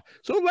fucking law.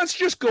 So let's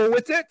just go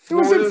with it. It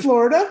was in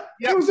Florida.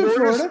 Yeah, it was in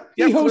Florida.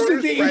 He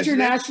hosted the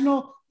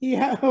international. He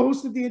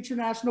hosted the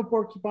international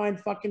porcupine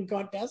fucking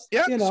contest.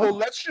 Yeah, so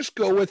let's just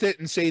go with it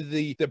and say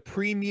the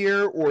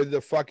premier or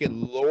the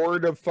fucking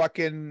lord of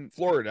fucking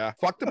Florida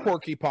fucked the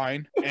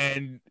porcupine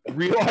and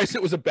realized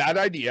it was a bad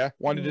idea,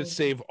 wanted to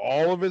save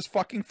all of his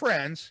fucking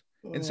friends,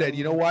 and said,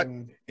 you know what?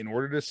 In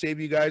order to save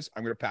you guys,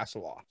 I'm going to pass a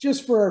law.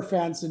 Just for our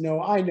fans to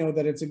know, I know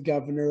that it's a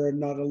governor and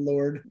not a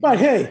lord. But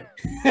hey.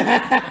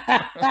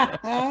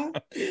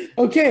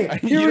 Okay,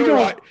 here we go.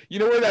 What? You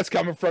know where that's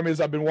coming from is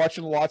I've been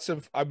watching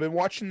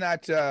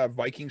that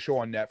Viking show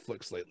on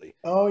Netflix lately.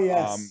 Oh,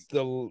 yes.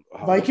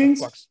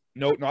 Vikings?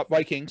 No, not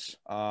Vikings.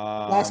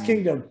 Last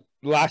Kingdom.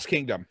 Last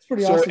Kingdom. It's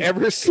pretty awesome.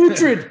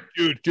 Uhtred.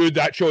 Dude,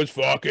 that show is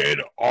fucking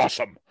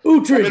awesome.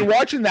 Uhtred. I've been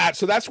watching that,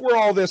 so that's where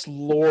all this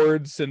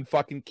lords and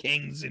fucking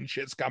kings and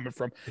shit's coming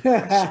from.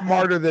 I'm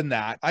smarter than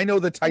that. I know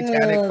the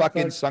Titanic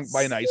fucking sunk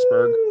by an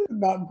iceberg.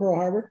 Not in Pearl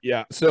Harbor.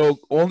 Yeah. So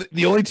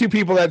the only two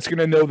people that's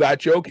gonna know that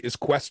joke is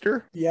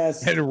Quester.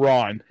 Yes. And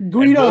Ron.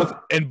 Guido.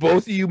 And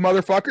both of you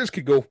motherfuckers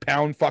could go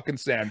pound fucking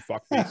sand.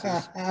 Fuck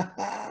faces.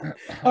 Okay.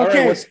 All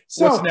right, what's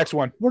the next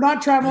one? We're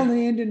not traveling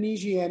to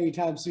Indonesia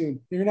anytime soon.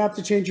 You're gonna have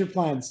to change your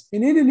plans.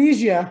 In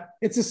Indonesia,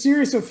 it's a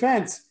serious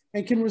offense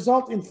and can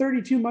result in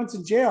 32 months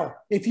in jail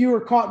if you were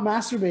caught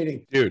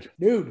masturbating. Dude.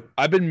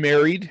 I've been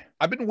married.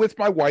 I've been with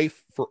my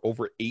wife for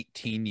over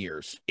 18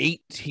 years.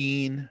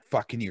 18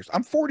 fucking years.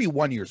 I'm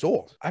 41 years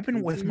old. I've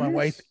been with my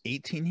wife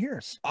 18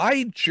 years.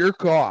 I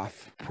jerk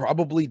off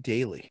probably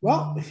daily.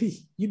 Well,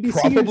 you'd be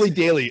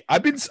daily.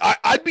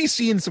 I'd be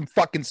seeing some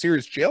fucking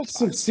serious jail time.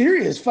 Some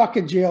serious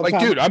fucking jail time.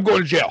 Dude, I'm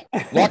going to jail.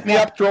 Lock me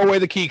up, throw away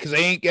the key because I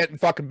ain't getting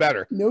fucking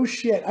better. No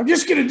shit. I'm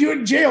just going to do it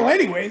in jail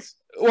anyways.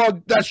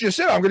 Well, that's just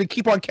it. I'm going to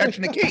keep on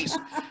catching the case.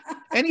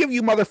 Any of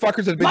you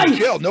motherfuckers that have been in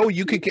jail know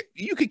you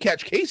could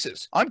catch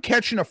cases. I'm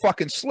catching a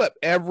fucking slip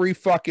every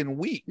fucking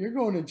week. You're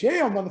going to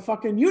jail,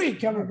 motherfucker. You ain't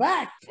coming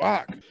back.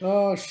 Fuck.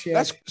 Oh shit.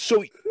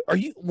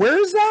 Where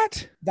is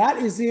that? That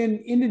is in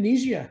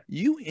Indonesia.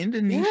 You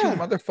Indonesian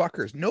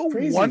motherfuckers. No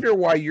wonder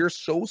why you're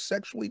so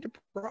sexually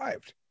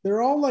deprived.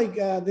 They're all like,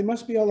 they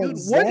must be all like.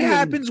 Dude, what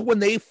happens when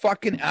they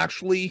fucking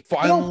actually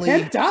finally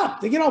pent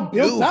up? They get all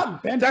built up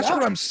and bent That's up.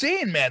 what I'm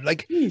saying, man.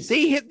 Like, Jeez.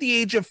 They hit the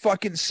age of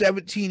fucking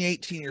 17,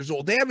 18 years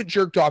old. They haven't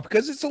jerked off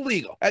because it's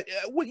illegal.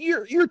 When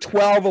you're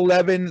 12,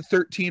 11,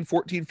 13,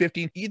 14,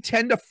 15, you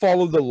tend to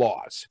follow the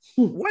laws.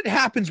 What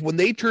happens when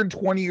they turn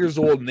 20 years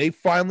old and they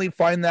finally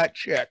find that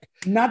chick?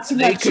 Nuts and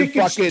that chick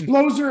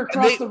explodes her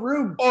across the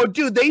room. Oh,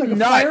 dude, they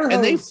nut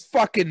and they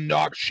fucking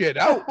knock shit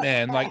out,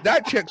 man. Like,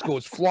 that chick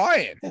goes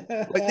flying.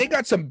 Like, they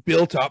got some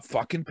built up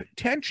fucking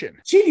tension.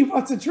 Genie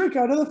wants a drink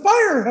out of the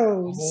fire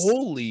hose.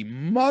 Holy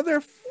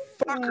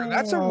motherfucker.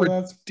 That's a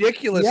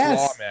ridiculous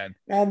law, man.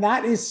 And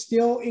that is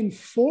still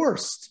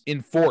enforced. How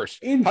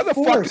the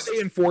fuck do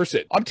they enforce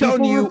it? I'm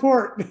telling you.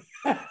 Report.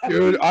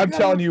 Dude, I'm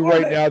telling you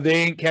right now, they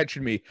ain't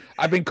catching me.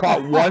 I've been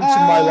caught once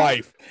in my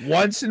life.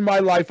 Once in my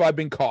life, I've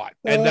been caught.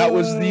 And that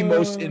was the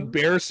most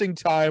embarrassing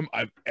time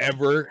I've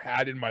ever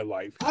had in my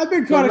life. I've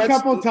been caught a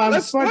couple of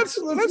times. Let's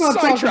not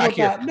sidetrack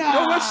here.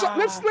 No,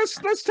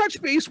 let's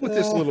touch base with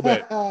this a little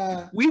bit.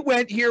 We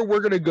went here. We're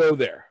going to go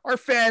there. Our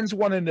fans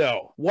want to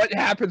know what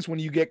happens when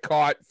you get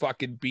caught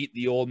fucking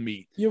beating the old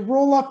meat. You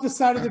roll off the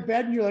side of the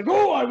bed and you're like,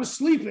 oh, I was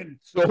sleeping.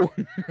 So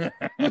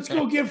let's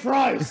go get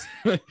fries.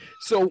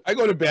 So I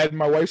go to bed.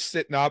 My wife's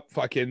sitting up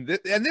fucking,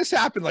 and this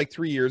happened like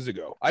 3 years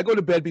ago. I go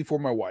to bed before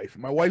my wife.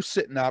 My wife's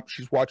sitting up.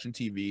 She's watching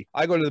TV.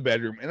 I go to the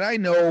bedroom and I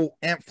know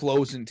Aunt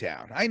Flo's in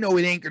town. I know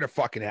it ain't going to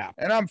fucking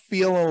happen. And I'm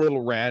feeling a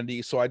little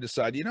randy. So I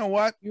decide, you know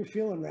what? You're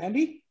feeling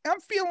randy? I'm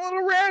feeling a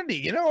little randy.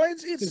 You know,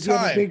 it's time. You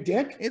have a big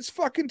dick? It's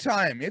fucking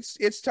time.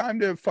 It's time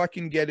to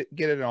fucking get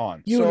it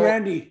on. You and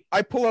Randy.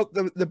 I pull out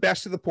the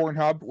best of the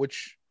Pornhub,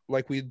 which,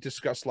 like we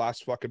discussed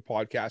last fucking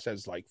podcast,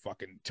 has like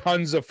fucking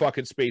tons of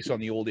fucking space on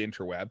the old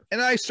interweb.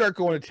 And I start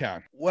going to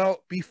town.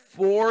 Well,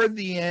 before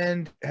the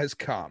end has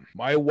come,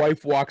 my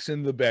wife walks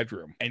into the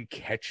bedroom and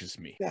catches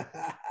me.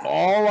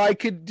 All I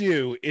could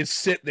do is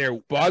sit there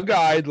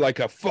bug-eyed like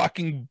a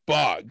fucking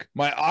bug.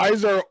 My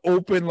eyes are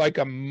open like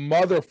a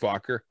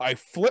motherfucker. I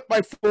flip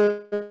my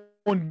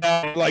phone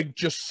down, like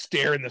just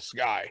stare in the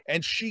sky.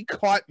 And she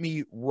caught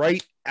me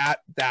right at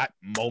that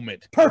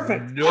moment.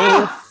 Perfect.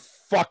 No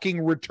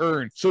fucking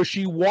return. So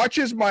she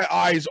watches my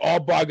eyes all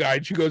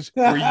bug-eyed. She goes,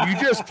 were you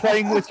just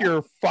playing with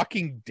your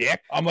fucking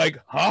dick? I'm like,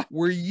 huh?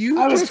 Were you?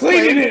 I was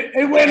cleaning it.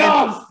 It went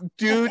off.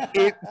 Dude,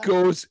 it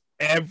goes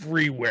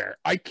everywhere.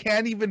 I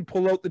can't even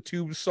pull out the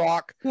tube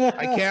sock.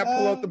 I can't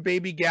pull out the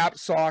Baby Gap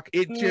sock.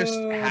 It just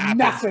happens.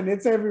 Nothing.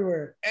 It's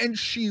everywhere. And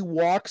she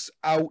walks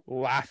out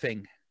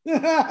laughing. He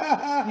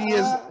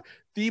is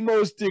the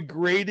most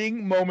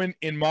degrading moment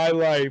in my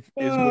life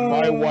is when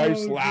my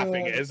wife's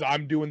laughing as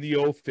I'm doing the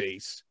oath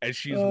face as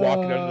she's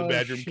walking out of the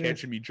bedroom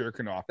catching me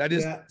jerking off. That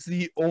is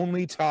the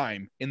only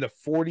time in the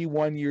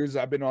 41 years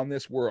I've been on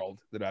this world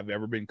that I've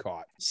ever been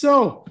caught.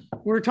 So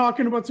we're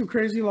talking about some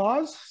crazy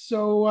laws.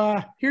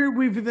 So here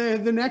we've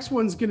the next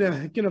one's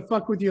gonna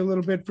fuck with you a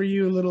little bit for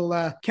you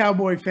little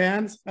cowboy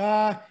fans.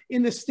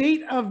 In the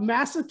state of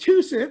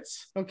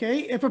Massachusetts, okay,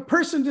 if a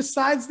person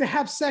decides to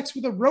have sex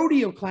with a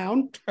rodeo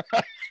clown,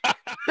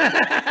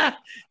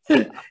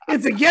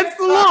 it's against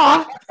the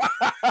law.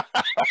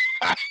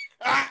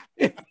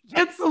 It's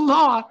against the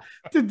law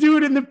to do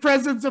it in the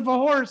presence of a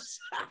horse.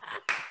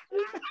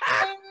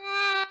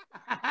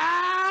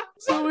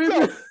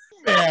 So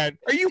can't.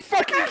 Are you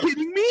fucking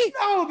kidding me?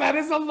 No, that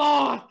is a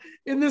law.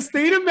 In the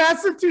state of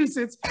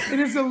Massachusetts, it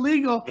is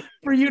illegal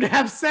for you to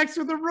have sex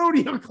with a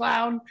rodeo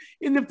clown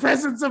in the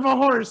presence of a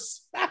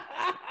horse.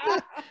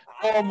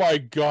 Oh my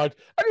God.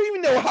 I don't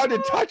even know how to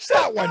touch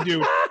that one,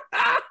 dude.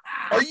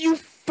 Are you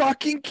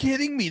fucking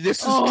kidding me? This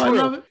is true. I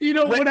love it. You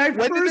know, when I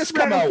did first this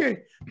come read, out?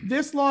 okay,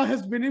 this law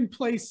has been in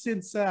place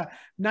since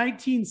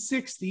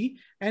 1960,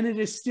 and it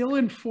is still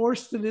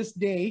enforced to this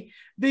day.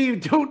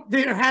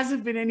 There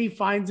hasn't been any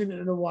fines in it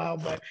in a while,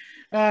 but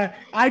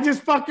I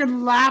just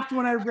fucking laughed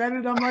when I read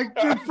it. I'm like,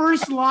 the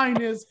first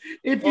line is,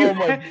 if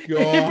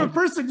a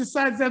person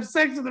decides to have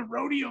sex with a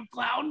rodeo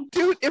clown.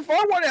 Dude, if I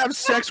want to have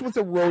sex with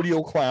a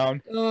rodeo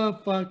clown. Oh,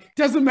 fuck.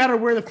 Doesn't matter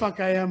where the fuck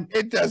I am.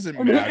 It doesn't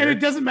matter. And it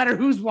doesn't matter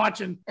who's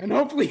watching. And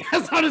hopefully he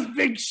has on his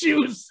big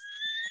shoes.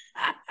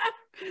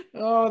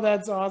 Oh,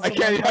 that's awesome.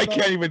 I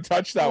can't even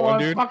touch that one,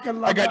 dude.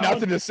 I got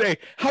nothing to say.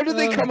 How did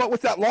they come up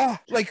with that law?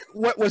 Like,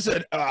 what was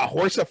it? A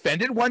horse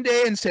offended one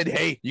day and said,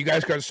 "Hey, you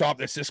guys got to stop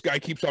this. This guy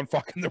keeps on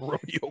fucking the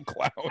rodeo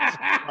clowns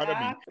in front of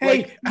me." Hey,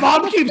 like,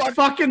 Mom keeps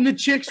fucking the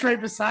chicks right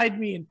beside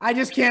me, and I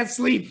just can't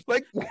sleep.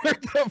 Like, what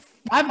the fuck?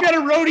 I've got a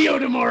rodeo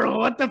tomorrow.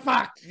 What the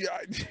fuck? Yeah,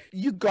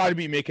 you got to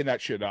be making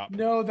that shit up.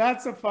 No,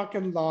 that's a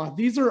fucking law.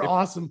 These are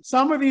awesome.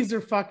 Some of these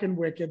are fucking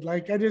wicked.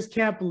 Like, I just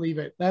can't believe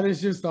it. That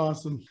is just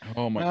awesome.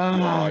 Oh my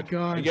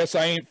God. I guess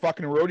I ain't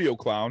fucking a rodeo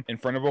clown in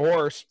front of a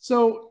horse.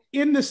 So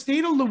in the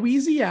state of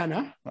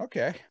Louisiana.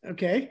 Okay.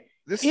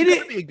 This is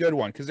gonna be a good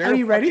one because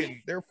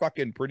they're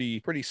fucking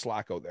pretty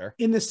slack out there.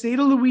 In the state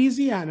of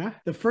Louisiana,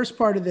 the first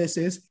part of this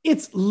is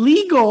it's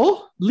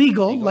legal,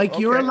 like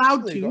you're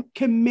allowed to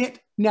commit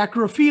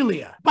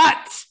necrophilia.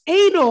 But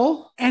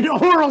anal and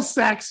oral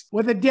sex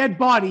with a dead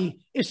body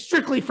is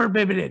strictly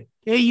forbidden.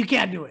 Yeah, you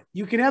can't do it.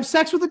 You can have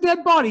sex with a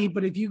dead body,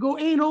 but if you go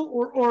anal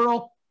or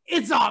oral,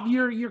 it's off.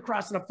 You're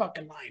crossing a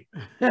fucking line.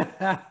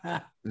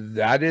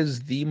 That is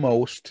the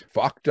most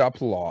fucked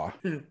up law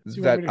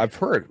that I've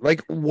heard.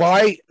 Like,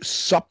 why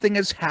something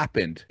has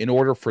happened in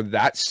order for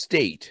that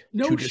state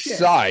to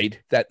decide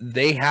that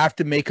they have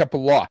to make up a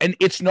law. And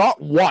it's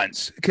not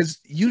once, because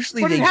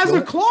usually it has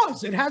a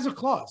clause. It has a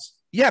clause.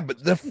 Yeah,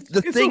 but the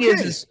thing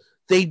is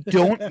they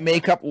don't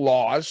make up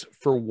laws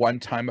for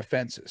one-time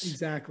offenses.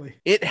 Exactly.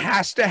 It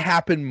has to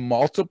happen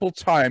multiple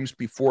times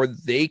before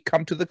they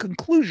come to the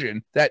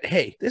conclusion that,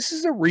 hey, this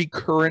is a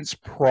recurrence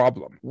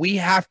problem. We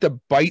have to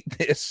bite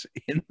this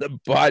in the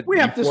butt. We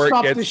have to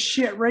stop this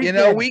shit right now. You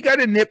know, we got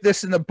to nip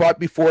this in the butt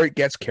before it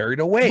gets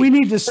carried away. We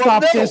need to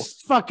stop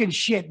this fucking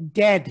shit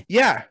dead.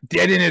 Yeah,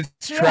 dead in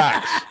its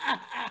tracks.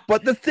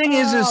 But the thing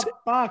is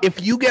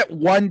if you get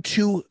 1,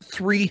 2,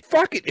 3,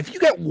 fuck it. If you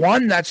get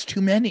one, that's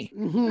too many.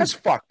 Mm-hmm. That's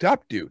fucked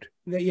up, dude.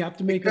 That you have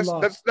to make a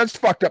law. That's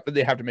fucked up that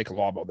they have to make a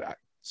law about that.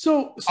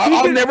 So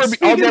I'll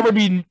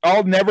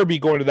never be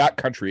going to that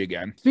country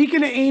again.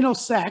 Speaking of anal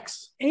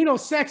sex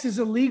is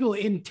illegal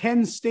in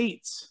 10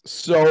 states.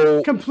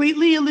 So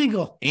completely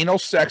illegal. Anal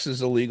sex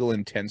is illegal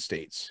in 10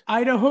 states.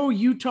 Idaho,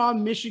 Utah,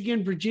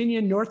 Michigan,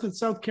 Virginia, North and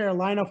South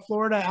Carolina,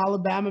 Florida,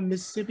 Alabama,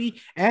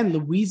 Mississippi, and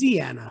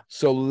Louisiana.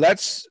 So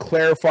let's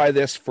clarify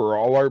this for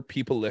all our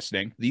people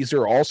listening. These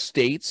are all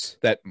states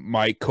that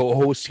my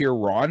co-host here,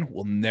 Ron,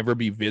 will never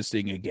be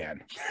visiting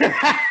again.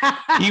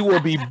 He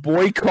will be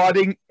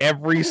boycotting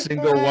every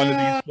single one of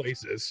these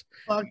places.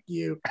 Fuck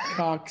you,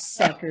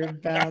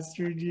 cocksucker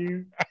bastard,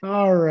 you.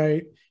 All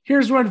right.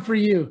 Here's one for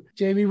you.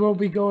 Jamie won't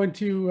be going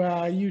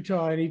to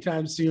Utah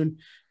anytime soon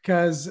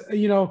because,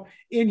 you know,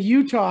 in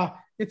Utah,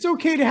 it's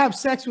okay to have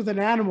sex with an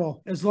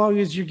animal as long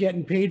as you're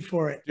getting paid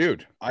for it.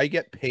 Dude, I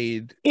get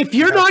paid. If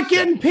you're not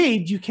getting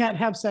paid, you can't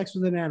have sex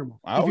with an animal.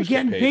 If you're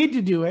getting paid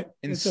to do it,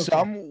 in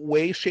some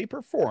way, shape,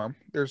 or form,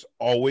 there's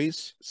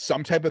always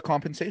some type of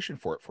compensation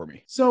for it for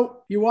me. So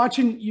you're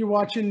watching, you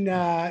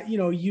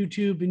know,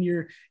 YouTube, and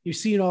you're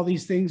seeing all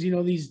these things. You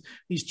know, these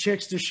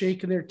chicks, they're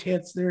shaking their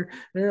tits. They're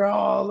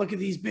oh, look at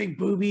these big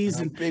boobies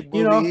and big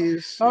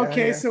boobies. You know.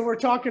 Okay, so we're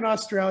talking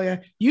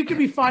Australia. You can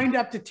be fined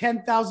up to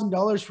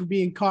 $10,000 for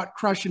being caught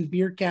crushing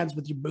beer cans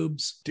with your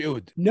boobs.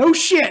 Dude, no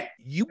shit.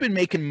 You've been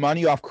making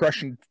money off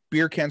crushing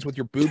beer cans with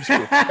your boobs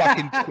for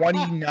fucking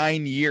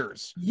 29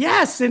 years.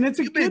 Yes, and it's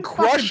a good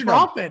fucking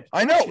profit.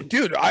 I know,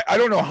 dude. I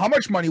don't know how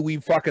much money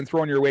we've fucking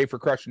thrown your way for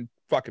crushing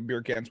fucking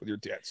beer cans with your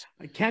tits.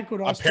 I can't go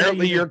to Australia.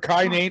 Apparently your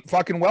kind ain't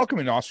fucking welcome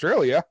in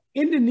Australia.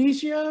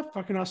 Indonesia,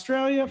 fucking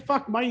Australia.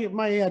 Fuck,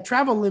 my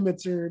travel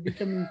limits are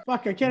becoming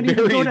fuck. I can't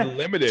even go to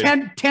limited.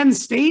 10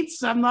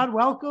 states. I'm not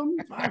welcome.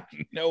 Fuck.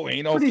 No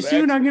anal Pretty sex.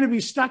 soon I'm gonna be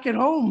stuck at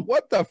home.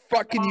 What the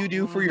fuck can you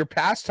do for your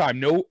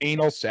pastime? No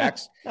anal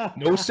sex,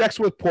 no sex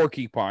with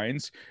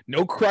porcupines,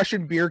 no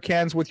crushing beer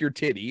cans with your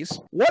titties.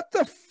 What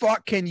the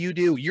fuck can you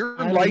do? Your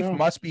life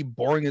must be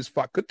boring as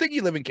fuck. Good thing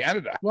you live in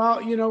Canada.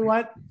 Well, you know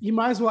what? You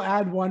might as well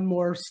add one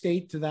more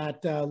state to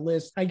that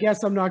list. I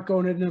guess I'm not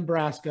going to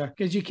Nebraska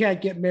because you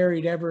can't get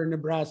married ever in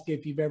Nebraska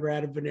if you've ever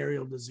had a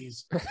venereal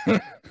disease.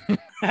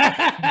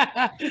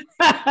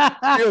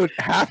 Dude,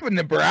 half of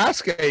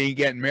Nebraska ain't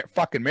getting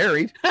fucking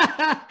married.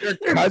 They're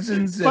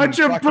cousins. And bunch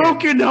of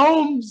broken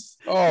homes.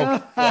 Oh,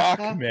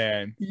 fuck,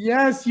 man.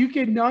 Yes, you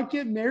cannot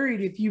get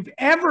married if you've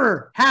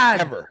ever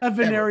had a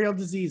venereal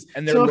disease.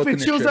 And they're looking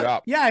this shit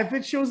up. Yeah, if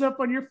it shows up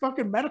on your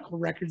fucking medical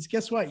records,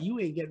 guess what? You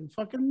ain't getting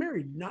fucking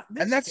married. Not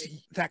this and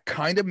that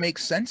kind of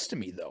makes sense to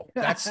me, though.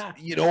 That's,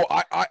 you know,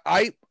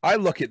 I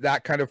look at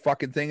that kind of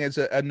fucking thing as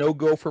a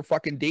no-go for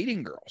fucking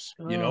dating girls.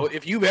 You know,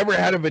 if you've ever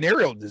had a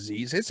venereal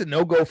disease, it's a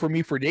no-go for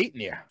me for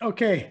dating you.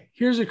 Okay,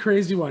 here's a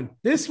crazy one.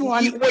 This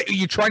one. Wait, are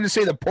you trying to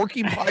say the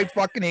Porky Pie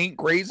fucking ain't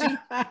crazy?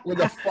 Or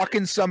the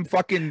fucking some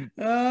fucking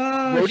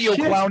rodeo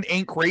clown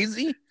ain't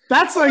crazy?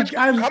 That's like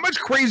how much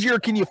crazier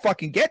can you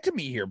fucking get to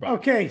me here, bud?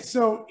 Okay,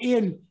 so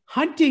in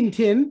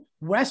Huntington,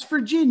 West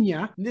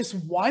Virginia, this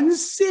one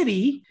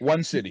city,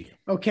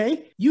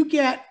 okay, you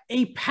get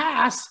a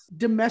pass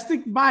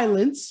domestic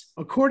violence.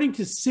 According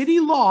to city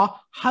law,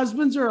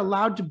 husbands are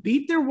allowed to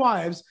beat their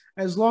wives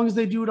as long as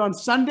they do it on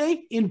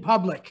Sunday in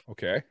public.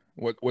 Okay,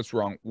 what's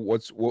wrong?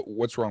 What's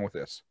wrong with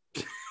this?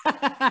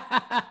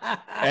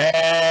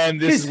 And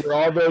this is where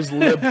all those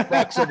lib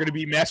fucks are going to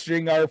be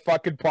messaging our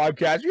fucking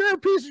podcast. You're a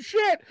piece of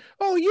shit.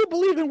 Oh, you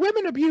believe in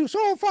women abuse.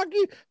 Oh, fuck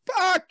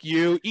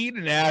you. Eat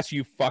an ass,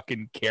 you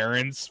fucking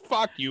Karens.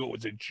 Fuck you. It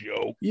was a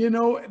joke. You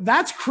know,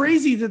 that's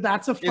crazy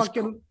that's a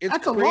fucking, it's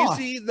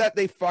crazy that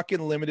they fucking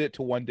limit it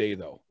to one day,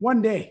 though.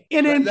 One day.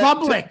 And in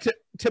public.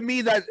 To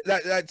me,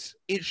 that's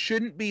it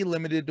shouldn't be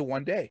limited to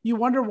one day. You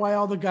wonder why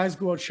all the guys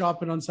go out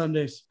shopping on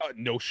Sundays.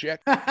 No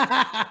shit.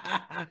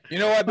 You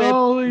know what, babe?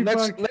 Holy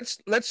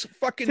let's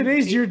fucking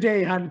today's your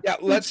day, hon. Yeah,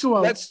 let's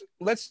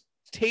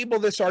table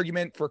this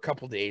argument for a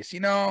couple days. You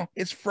know,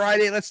 it's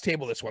Friday. Let's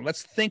table this one.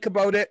 Let's think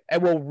about it,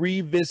 and we'll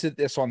revisit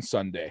this on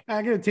Sunday.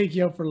 I'm gonna take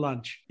you out for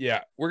lunch.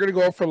 Yeah, we're gonna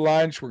go out for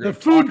lunch. We're gonna the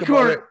food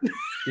court.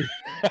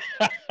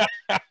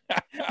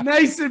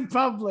 Nice in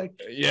public.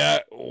 Yeah,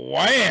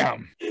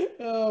 wham.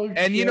 Oh,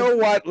 and you know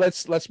what?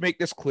 Let's make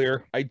this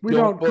clear. We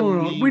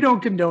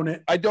don't condone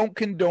it. I don't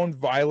condone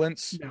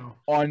violence No.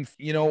 on,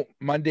 you know,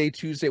 Monday,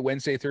 Tuesday,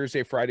 Wednesday,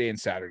 Thursday, Friday, and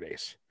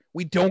Saturdays.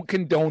 We don't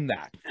condone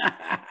that.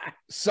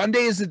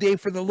 Sunday is the day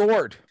for the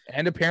Lord,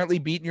 and apparently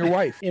beating your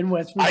wife. In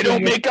West Virginia. I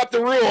don't make up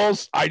the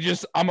rules.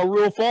 I'm a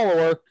rule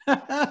follower.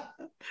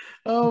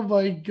 Oh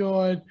my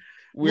God.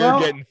 We're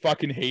getting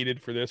fucking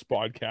hated for this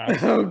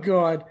podcast. Oh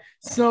God.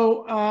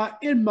 So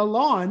in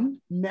Milan,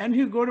 men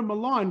who go to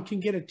Milan can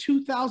get a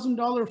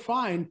 $2,000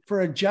 fine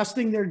for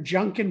adjusting their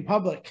junk in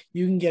public.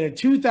 You can get a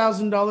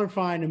 $2,000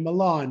 fine in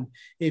Milan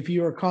if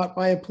you are caught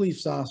by a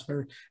police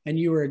officer and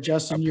you are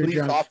adjusting your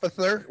junk. Police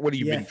officer? What have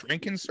you been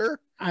drinking, sir?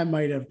 I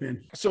might have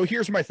been. So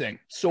here's my thing.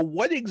 So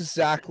what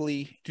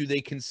exactly do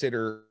they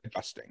consider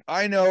adjusting?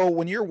 I know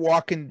when you're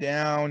walking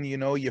down, you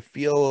know, you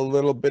feel a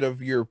little bit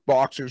of your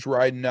boxers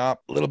riding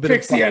up, a little bit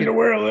Fix the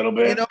underwear a little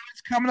bit. You know,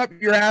 it's coming up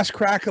your ass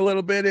crack a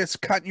little bit. It's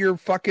cutting your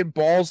fucking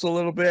balls a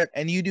little bit.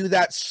 And you do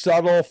that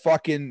subtle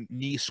fucking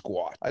knee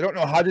squat. I don't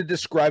know how to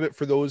describe it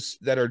for those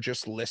that are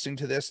just listening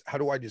to this. How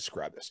do I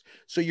describe this?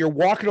 So you're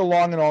walking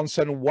along and all of a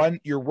sudden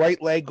your right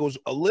leg goes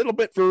a little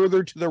bit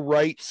further to the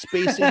right,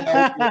 spacing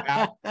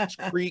out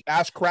your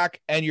ass crack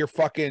and your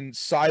fucking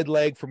side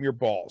leg from your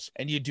balls,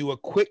 and you do a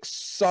quick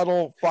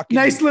subtle fucking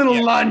nice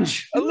little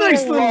lunge,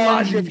 nice little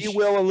lunge, if you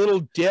will, a little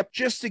dip,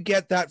 just to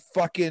get that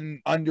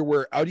fucking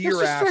underwear out of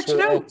your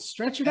asshole,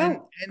 stretch it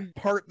out and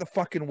part the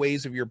fucking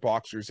ways of your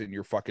boxers and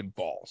your fucking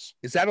balls.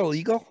 Is that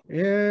illegal?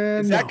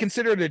 Is that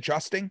considered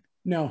adjusting?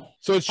 No.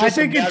 So it's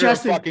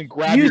just fucking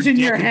using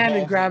your hand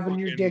and grabbing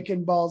your dick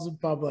and balls in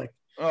public.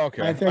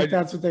 Okay, I think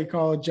that's what they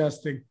call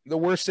adjusting. The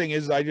worst thing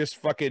is I just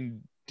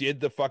fucking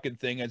did the fucking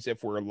thing as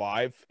if we're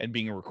live and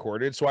being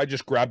recorded. So I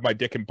just grabbed my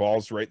dick and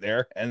balls right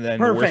there. And then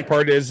the worst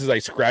part is I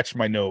scratched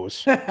my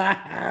nose.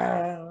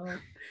 And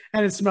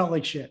it smelled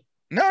like shit.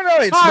 No,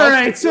 it's all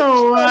right.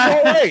 So,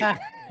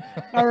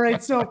 all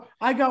right. So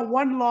I got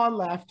one law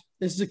left.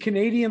 This is a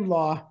Canadian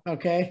law.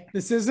 Okay.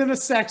 This isn't a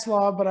sex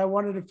law, but I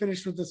wanted to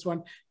finish with this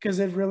one because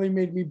it really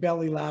made me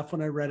belly laugh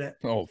when I read it.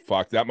 Oh,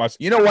 fuck. That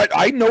must, you know what?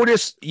 I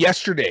noticed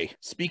yesterday,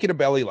 speaking of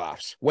belly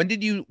laughs, when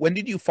did you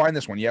find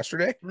this one?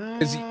 Yesterday?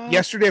 Because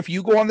yesterday, if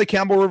you go on the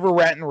Campbell River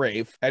Rant and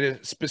Rave at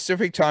a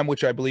specific time,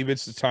 which I believe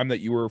it's the time that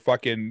you were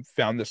fucking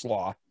found this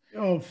law.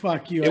 Oh,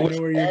 fuck you. It was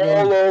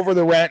all over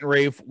the Rant and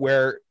Rave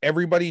where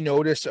everybody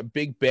noticed a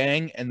big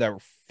bang and the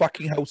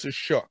fucking houses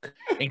shook,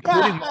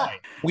 including mine.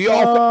 We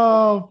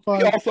all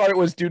thought it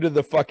was due to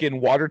the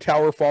fucking water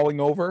tower falling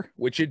over,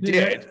 which it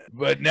did.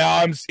 But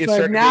now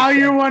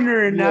you're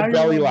wondering. Now you're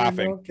belly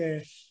laughing.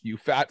 Okay. You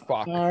fat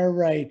fuck. All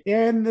right.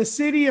 In the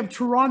city of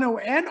Toronto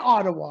and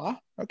Ottawa.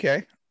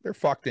 Okay. They're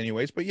fucked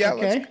anyways, but yeah,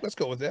 okay. Let's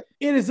go with it.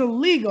 It is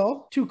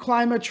illegal to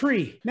climb a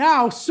tree.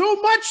 Now, so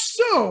much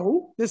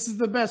so, this is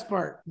the best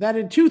part, that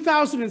in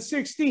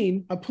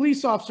 2016, a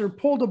police officer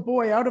pulled a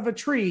boy out of a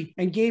tree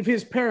and gave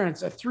his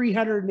parents a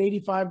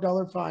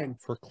 $385 fine.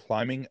 For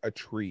climbing a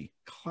tree.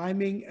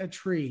 Climbing a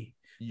tree.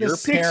 Your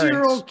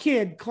 6-year-old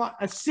kid,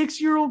 a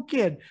 6-year-old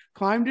kid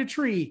climbed a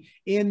tree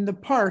in the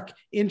park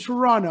in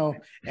Toronto,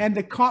 and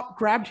the cop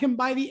grabbed him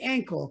by the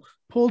ankle,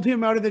 pulled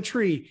him out of the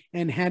tree,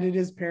 and handed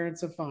his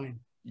parents a fine.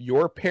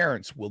 Your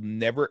parents will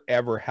never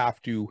ever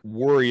have to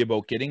worry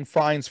about getting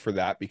fines for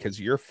that because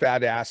your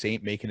fat ass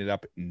ain't making it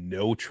up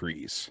no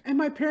trees. And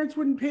my parents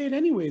wouldn't pay it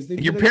anyways.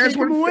 Your parents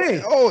would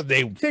away. Oh,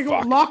 they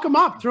lock them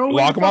up, throw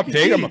away. Lock them up,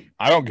 take them.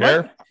 I don't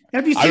care. What?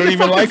 Have you seen the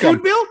fucking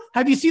food bill?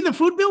 Have you seen the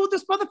food bill with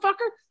this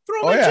motherfucker?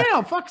 Throw him in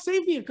jail. Fuck,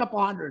 save me a couple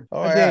hundred.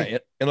 Oh yeah,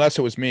 unless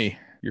it was me.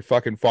 Your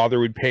fucking father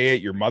would pay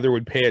it. Your mother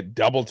would pay it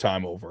double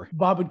time over.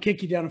 Bob would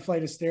kick you down a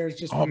flight of stairs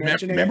just for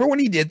mentioning remember when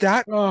he did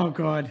that? Oh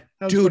God,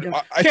 dude!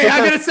 Okay,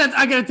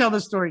 I gotta tell the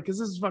story because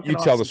this is fucking.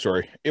 Tell the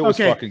story. It was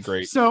fucking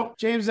great. So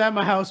James at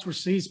my house,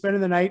 he's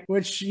spending the night,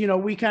 which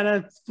we kind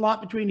of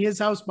flop between his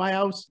house, my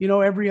house,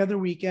 every other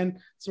weekend.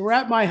 So we're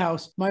at my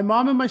house. My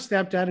mom and my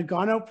stepdad had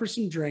gone out for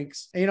some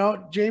drinks.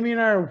 Jamie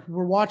and I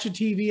were watching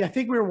TV. I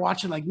think we were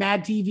watching like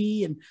Mad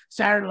TV and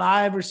Saturday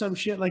Live or some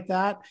shit like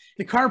that.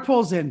 The car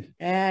pulls in,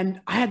 and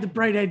I had the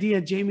bright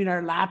idea. Jamie and I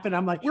are laughing.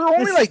 I'm like, we're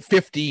only like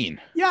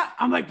 15. Yeah,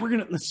 I'm like,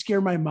 let's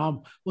scare my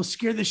mom. We'll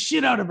scare the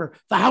shit out of her.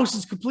 The house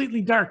is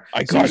completely dark.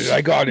 I got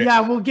it. Yeah,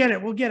 we'll get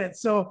it.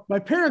 So my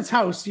parents'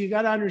 house, you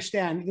got to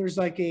understand, there's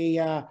like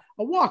a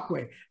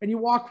walkway, and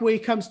your walkway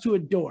comes to a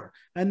door,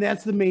 and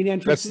that's the main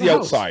entrance. That's the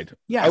outside.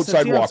 Yeah,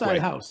 outside the walkway.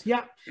 Outside house.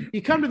 Yeah,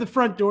 you come to the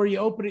front door, you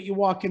open it, you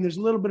walk in. There's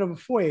a little bit of a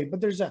foyer, but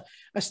there's a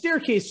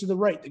staircase to the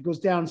right that goes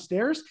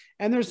downstairs,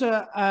 and there's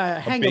a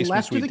hang a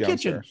left to the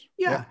kitchen.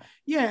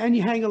 Yeah, and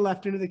you hang a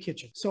left into the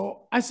kitchen.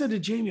 So I said to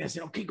Jamie, I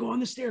said, okay, go on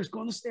the stairs.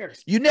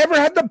 You never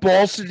had the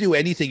balls to do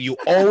anything. You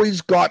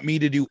always got me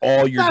to do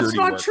all your dirty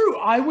work. That's not true.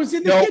 I was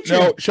in the kitchen.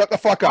 No, shut the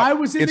fuck up. I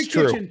was in the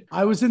kitchen.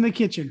 I was in the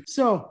kitchen.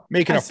 So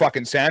making a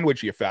fucking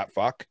sandwich, you fat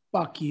fuck.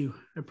 Fuck you.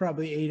 I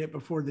probably ate it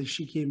before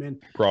she came in.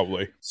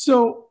 Probably.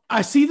 So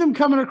I see them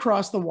coming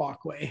across the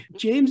walkway.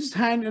 James is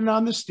hiding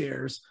on the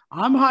stairs.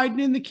 I'm hiding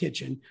in the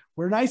kitchen.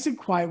 We're nice and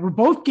quiet. We're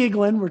both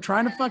giggling. We're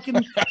trying to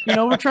fucking,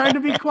 we're trying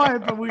to be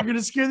quiet, but we're going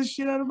to scare the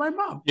shit out of my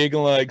mom.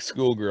 Giggling like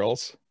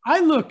schoolgirls. I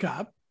look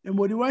up, and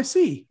what do I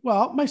see?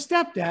 Well, my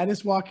stepdad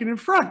is walking in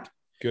front.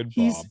 Good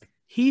Bob.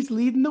 He's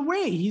leading the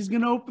way. He's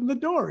going to open the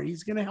door.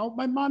 He's going to help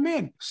my mom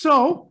in.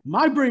 So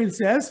my brain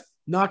says,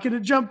 not going to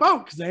jump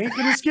out because I ain't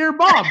going to scare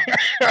Bob.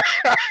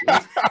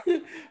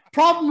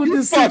 Problem with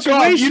this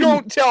situation. You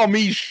don't tell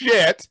me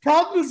shit.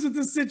 Problems with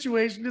this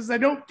situation is I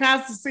don't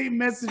pass the same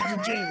message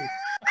to Jamie.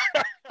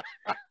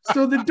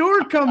 So the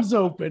door comes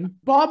open.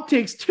 Bob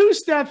takes 2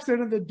 steps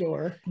into the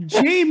door.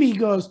 Jamie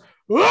goes,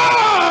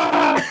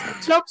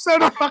 jumps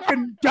out of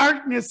fucking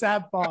darkness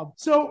at Bob.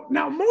 So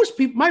now most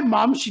people, my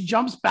mom, she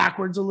jumps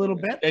backwards a little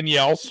bit. And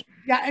yells.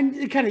 Yeah,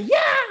 and kind of,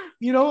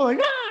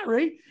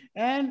 right?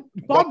 And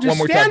Bob just one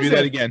more stands time, do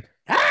that again.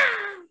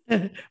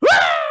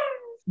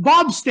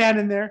 Bob's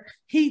standing there.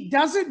 He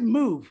doesn't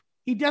move.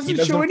 He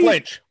doesn't show any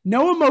flinch.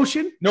 No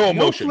emotion.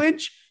 No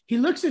flinch. He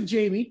looks at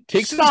Jamie.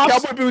 Takes his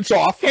cowboy boots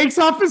off. Takes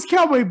off his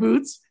cowboy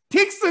boots.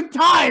 Takes the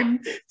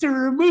time to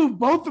remove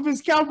both of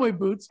his cowboy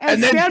boots.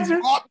 And then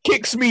Bob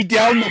kicks me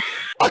down the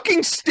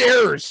fucking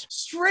stairs.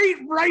 Straight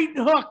right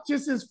hook.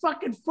 Just his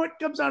fucking foot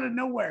comes out of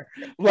nowhere.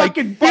 Like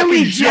fucking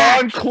Billy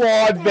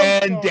Jean-Claude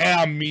Van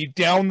Damme me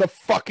down the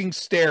fucking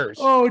stairs.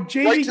 Oh,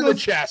 Jamie right to the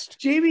chest.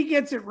 Jamie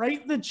gets it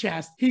right in the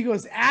chest. He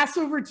goes ass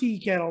over tea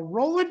kettle,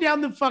 rolling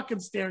down the fucking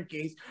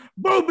staircase.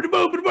 Boom, boom,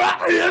 boom,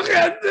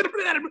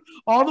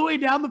 all the way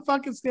down the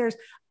fucking stairs.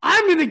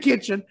 I'm in the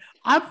kitchen.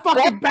 I'm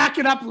fucking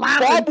backing up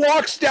laughing. Bob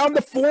walks down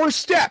the 4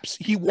 steps.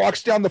 He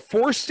walks down the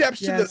 4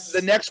 steps to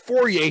the next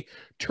foyer,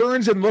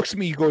 turns and looks at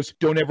me. He goes,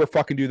 don't ever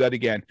fucking do that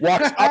again.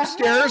 Walks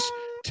upstairs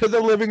to the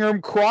living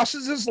room,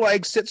 crosses his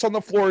legs, sits on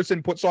the floors,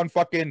 and puts on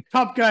fucking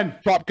Top Gun.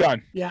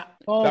 Yeah.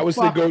 Oh, that was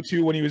the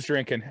go-to when he was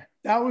drinking.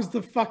 That was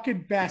the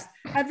fucking best.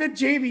 And then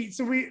Jamie,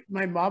 so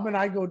my mom and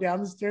I go down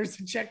the stairs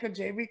to check on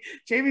Jamie.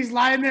 Jamie's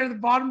lying there at the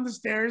bottom of the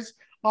stairs,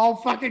 all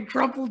fucking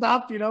crumpled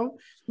up,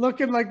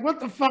 looking like, what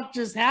the fuck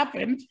just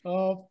happened?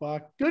 Oh,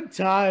 fuck. Good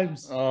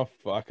times. Oh,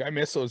 fuck. I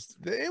miss those.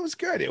 It was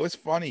good. It was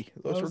funny.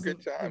 Those were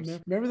good times.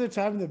 Remember the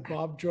time that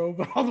Bob drove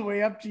all the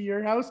way up to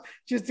your house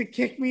just to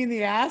kick me in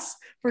the ass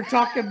for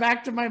talking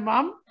back to my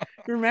mom?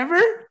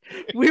 Remember?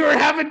 We were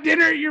having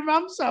dinner at your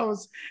mom's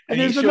house, and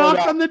there's a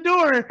knock on the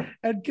door,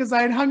 and because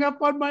I had hung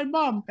up on my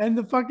mom, and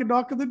the fucking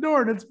knock on the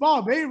door, and it's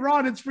Bob. Hey,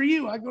 Ron, it's for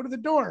you. I go to the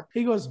door.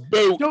 He goes,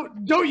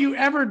 don't you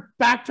ever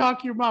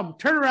backtalk your mom.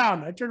 Turn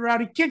around. I turn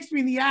around. He kicks me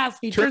in the ass.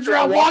 He turns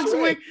around, walks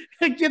away,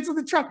 and gets in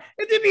the truck.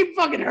 It didn't even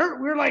fucking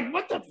hurt. We were like,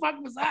 what the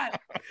fuck was that?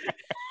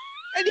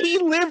 And he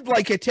lived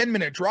like a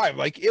 10-minute drive.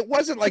 Like, it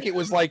wasn't like it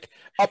was like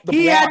up the block.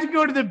 He had to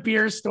go to the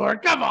beer store.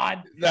 Come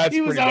on.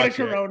 He was out of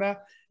Corona.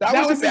 That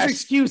was the his best.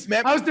 excuse.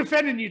 I was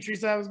defending you,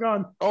 Teresa. I was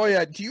gone. Oh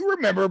yeah. Do you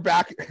remember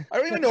back? I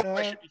don't even know if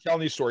I should be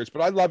telling these stories,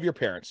 but I love your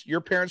parents.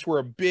 Your parents were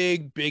a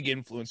big, big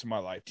influence in my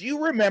life. Do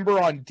you remember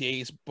on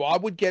days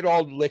Bob would get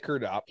all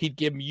liquored up? He'd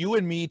give you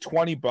and me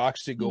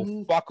 $20 to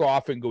go fuck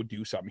off and go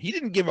do something. He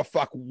didn't give a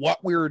fuck what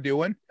we were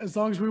doing. As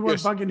long as we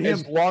weren't bugging him.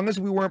 As long as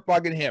we weren't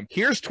bugging him.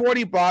 Here's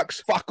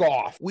 $20. Fuck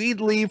off.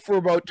 We'd leave for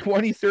about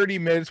 20, 30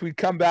 minutes. We'd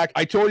come back.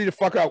 I told you to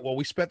fuck out. Well,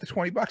 we spent the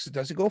 $20. It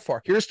doesn't go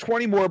far. Here's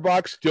 20 more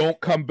bucks. Don't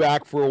come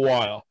back for a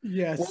while.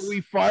 Yes. When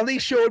we finally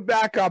showed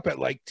back up at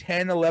like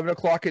 10, 11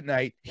 o'clock at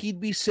night, he'd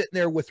be sitting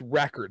there with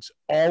records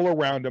all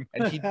around him,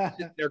 and he'd be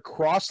sitting there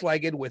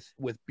cross-legged with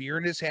beer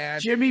in his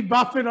hand. Jimmy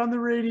Buffett on the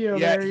radio.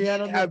 Yeah, there.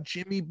 he'd have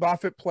Jimmy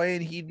Buffett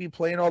playing. He'd be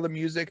playing all the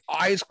music,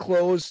 eyes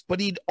closed, but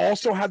he'd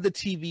also have the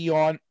TV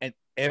on, and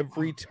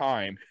every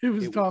time it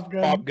was Top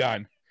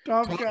Gun.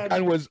 Top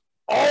Gun was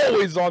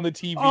always on the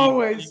TV.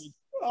 Always.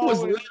 He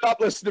was lit up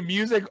listening to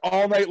music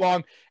all night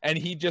long, and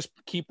he'd just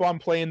keep on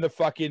playing the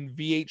fucking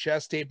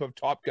VHS tape of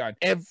Top Gun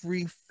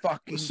every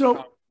fucking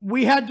time.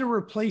 We had to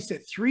replace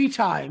it 3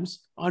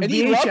 times on and VHS.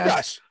 He loved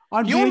us. He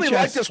VHS. only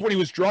liked us when he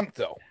was drunk,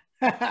 though.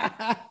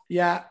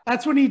 Yeah,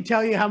 that's when he'd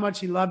tell you how much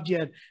he loved you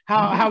and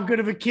how good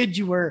of a kid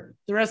you were.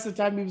 The rest of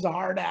the time, he was a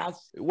hard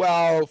ass.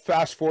 Well,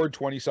 fast forward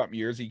 20-something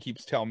years, he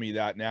keeps telling me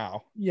that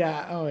now.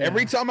 Yeah. Oh, yeah.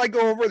 Every time I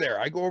go over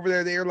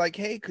there, they're like,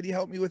 hey, could you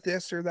help me with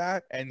this or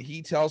that? And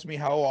he tells me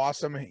how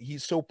awesome.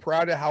 He's so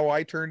proud of how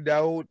I turned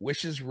out.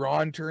 Wishes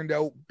Ron turned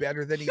out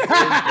better than he did.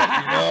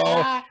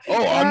 But,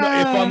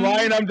 if I'm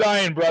lying, I'm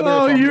dying, brother.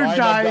 Oh, you're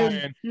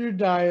dying. You're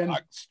dying.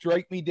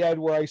 Strike me dead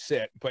where I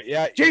sit. But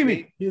yeah.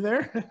 Jamie, you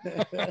there?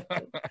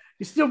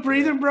 You still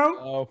breathing, bro?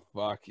 Oh,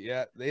 fuck.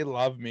 Yeah, they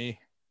love me.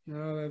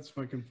 Oh, that's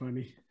fucking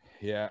funny.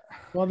 Yeah.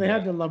 Well, they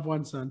had to love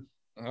one son.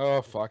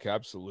 Oh, fuck,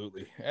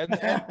 absolutely. And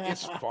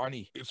it's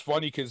funny. It's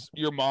funny because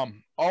your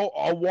mom,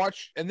 I'll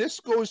watch, and this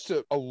goes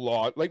to a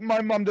lot. Like,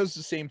 my mom does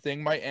the same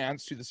thing. My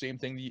aunts do the same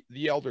thing.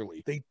 The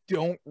elderly, they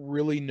don't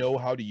really know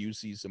how to use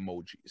these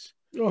emojis.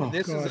 Oh, and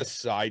this God. is a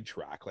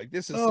sidetrack. Like,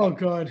 this is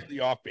the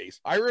off base.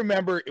 I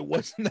remember it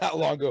wasn't that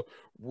long ago.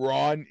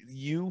 Ron,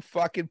 you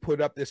fucking put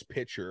up this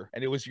picture,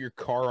 and it was your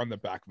car on the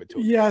back of a tow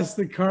truck. Yes,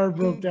 the car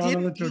broke down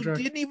on the tow truck.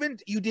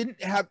 You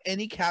didn't have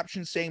any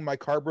caption saying my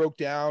car broke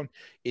down.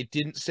 It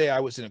didn't say I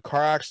was in a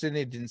car accident.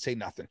 It didn't say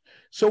nothing.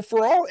 So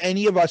for all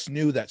any of us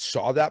knew that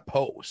saw that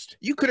post,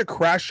 you could have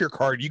crashed your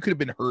car. You could have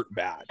been hurt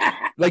bad.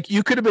 Like,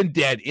 you could have been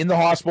dead in the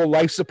hospital,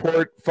 life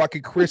support.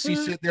 Fucking Chrissy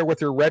sitting there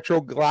with her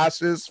retro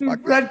glasses.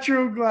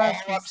 Retro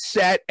glasses. All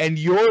upset. And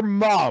your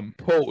mom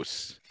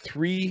posts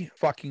 3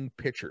 fucking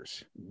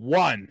pictures.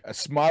 1, a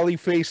smiley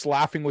face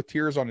laughing with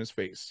tears on his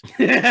face.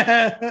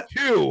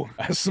 2,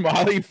 a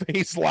smiley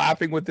face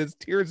laughing with his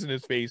tears in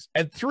his face.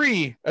 And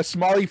 3, a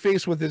smiley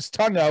face with his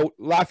tongue out,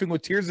 laughing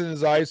with tears in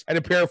his eyes, and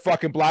a pair of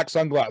fucking black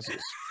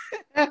sunglasses.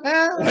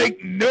 Like,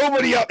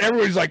 nobody else,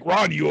 everybody's like,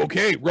 Ron, you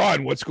okay?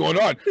 Ron, what's going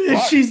on?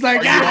 Ron, she's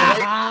like,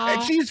 right?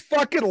 And she's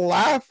fucking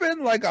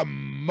laughing like a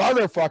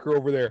motherfucker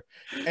over there.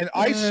 And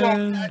I saw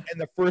that,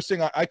 and the first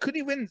thing I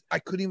couldn't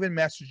even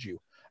message you.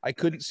 I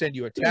couldn't send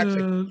you a text.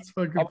 I'm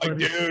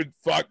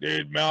like,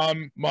 dude,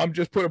 mom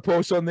just put a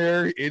post on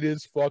there. It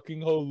is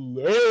fucking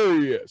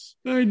hilarious.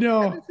 I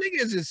know. And the thing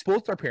is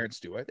both our parents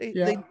do it.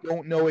 They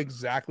don't know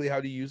exactly how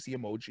to use the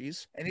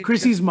emojis. And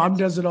Chrissy's mom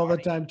does it all the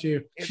time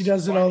too. She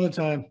does it all the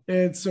time.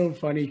 It's so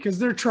funny because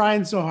they're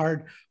trying so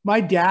hard. My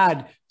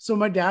dad's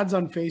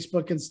on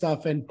Facebook and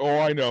stuff, and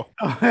I know.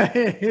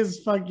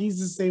 He's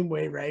the same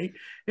way, right?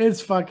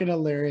 It's fucking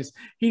hilarious.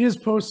 He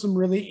just posts some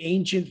really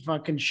ancient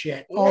fucking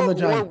shit all the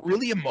time. Or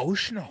really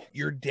emotional.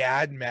 Your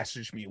dad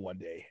messaged me one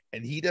day,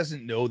 and he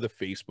doesn't know the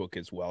Facebook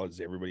as well as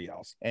everybody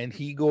else. And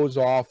he goes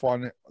off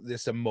on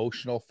this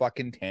emotional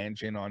fucking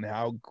tangent on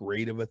how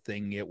great of a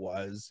thing it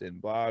was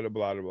and blah, blah,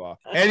 blah, blah.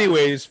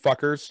 Anyways,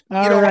 fuckers.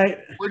 Right.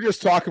 We're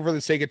just talking for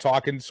the sake of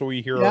talking so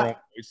we hear our own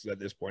voices at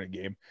this point in the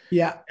game.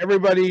 Yeah.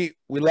 Everybody,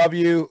 we love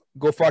you.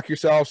 Go fuck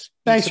yourselves.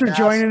 Thanks for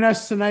joining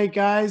us tonight,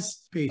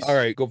 guys. Peace. All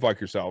right, go fuck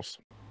yourselves.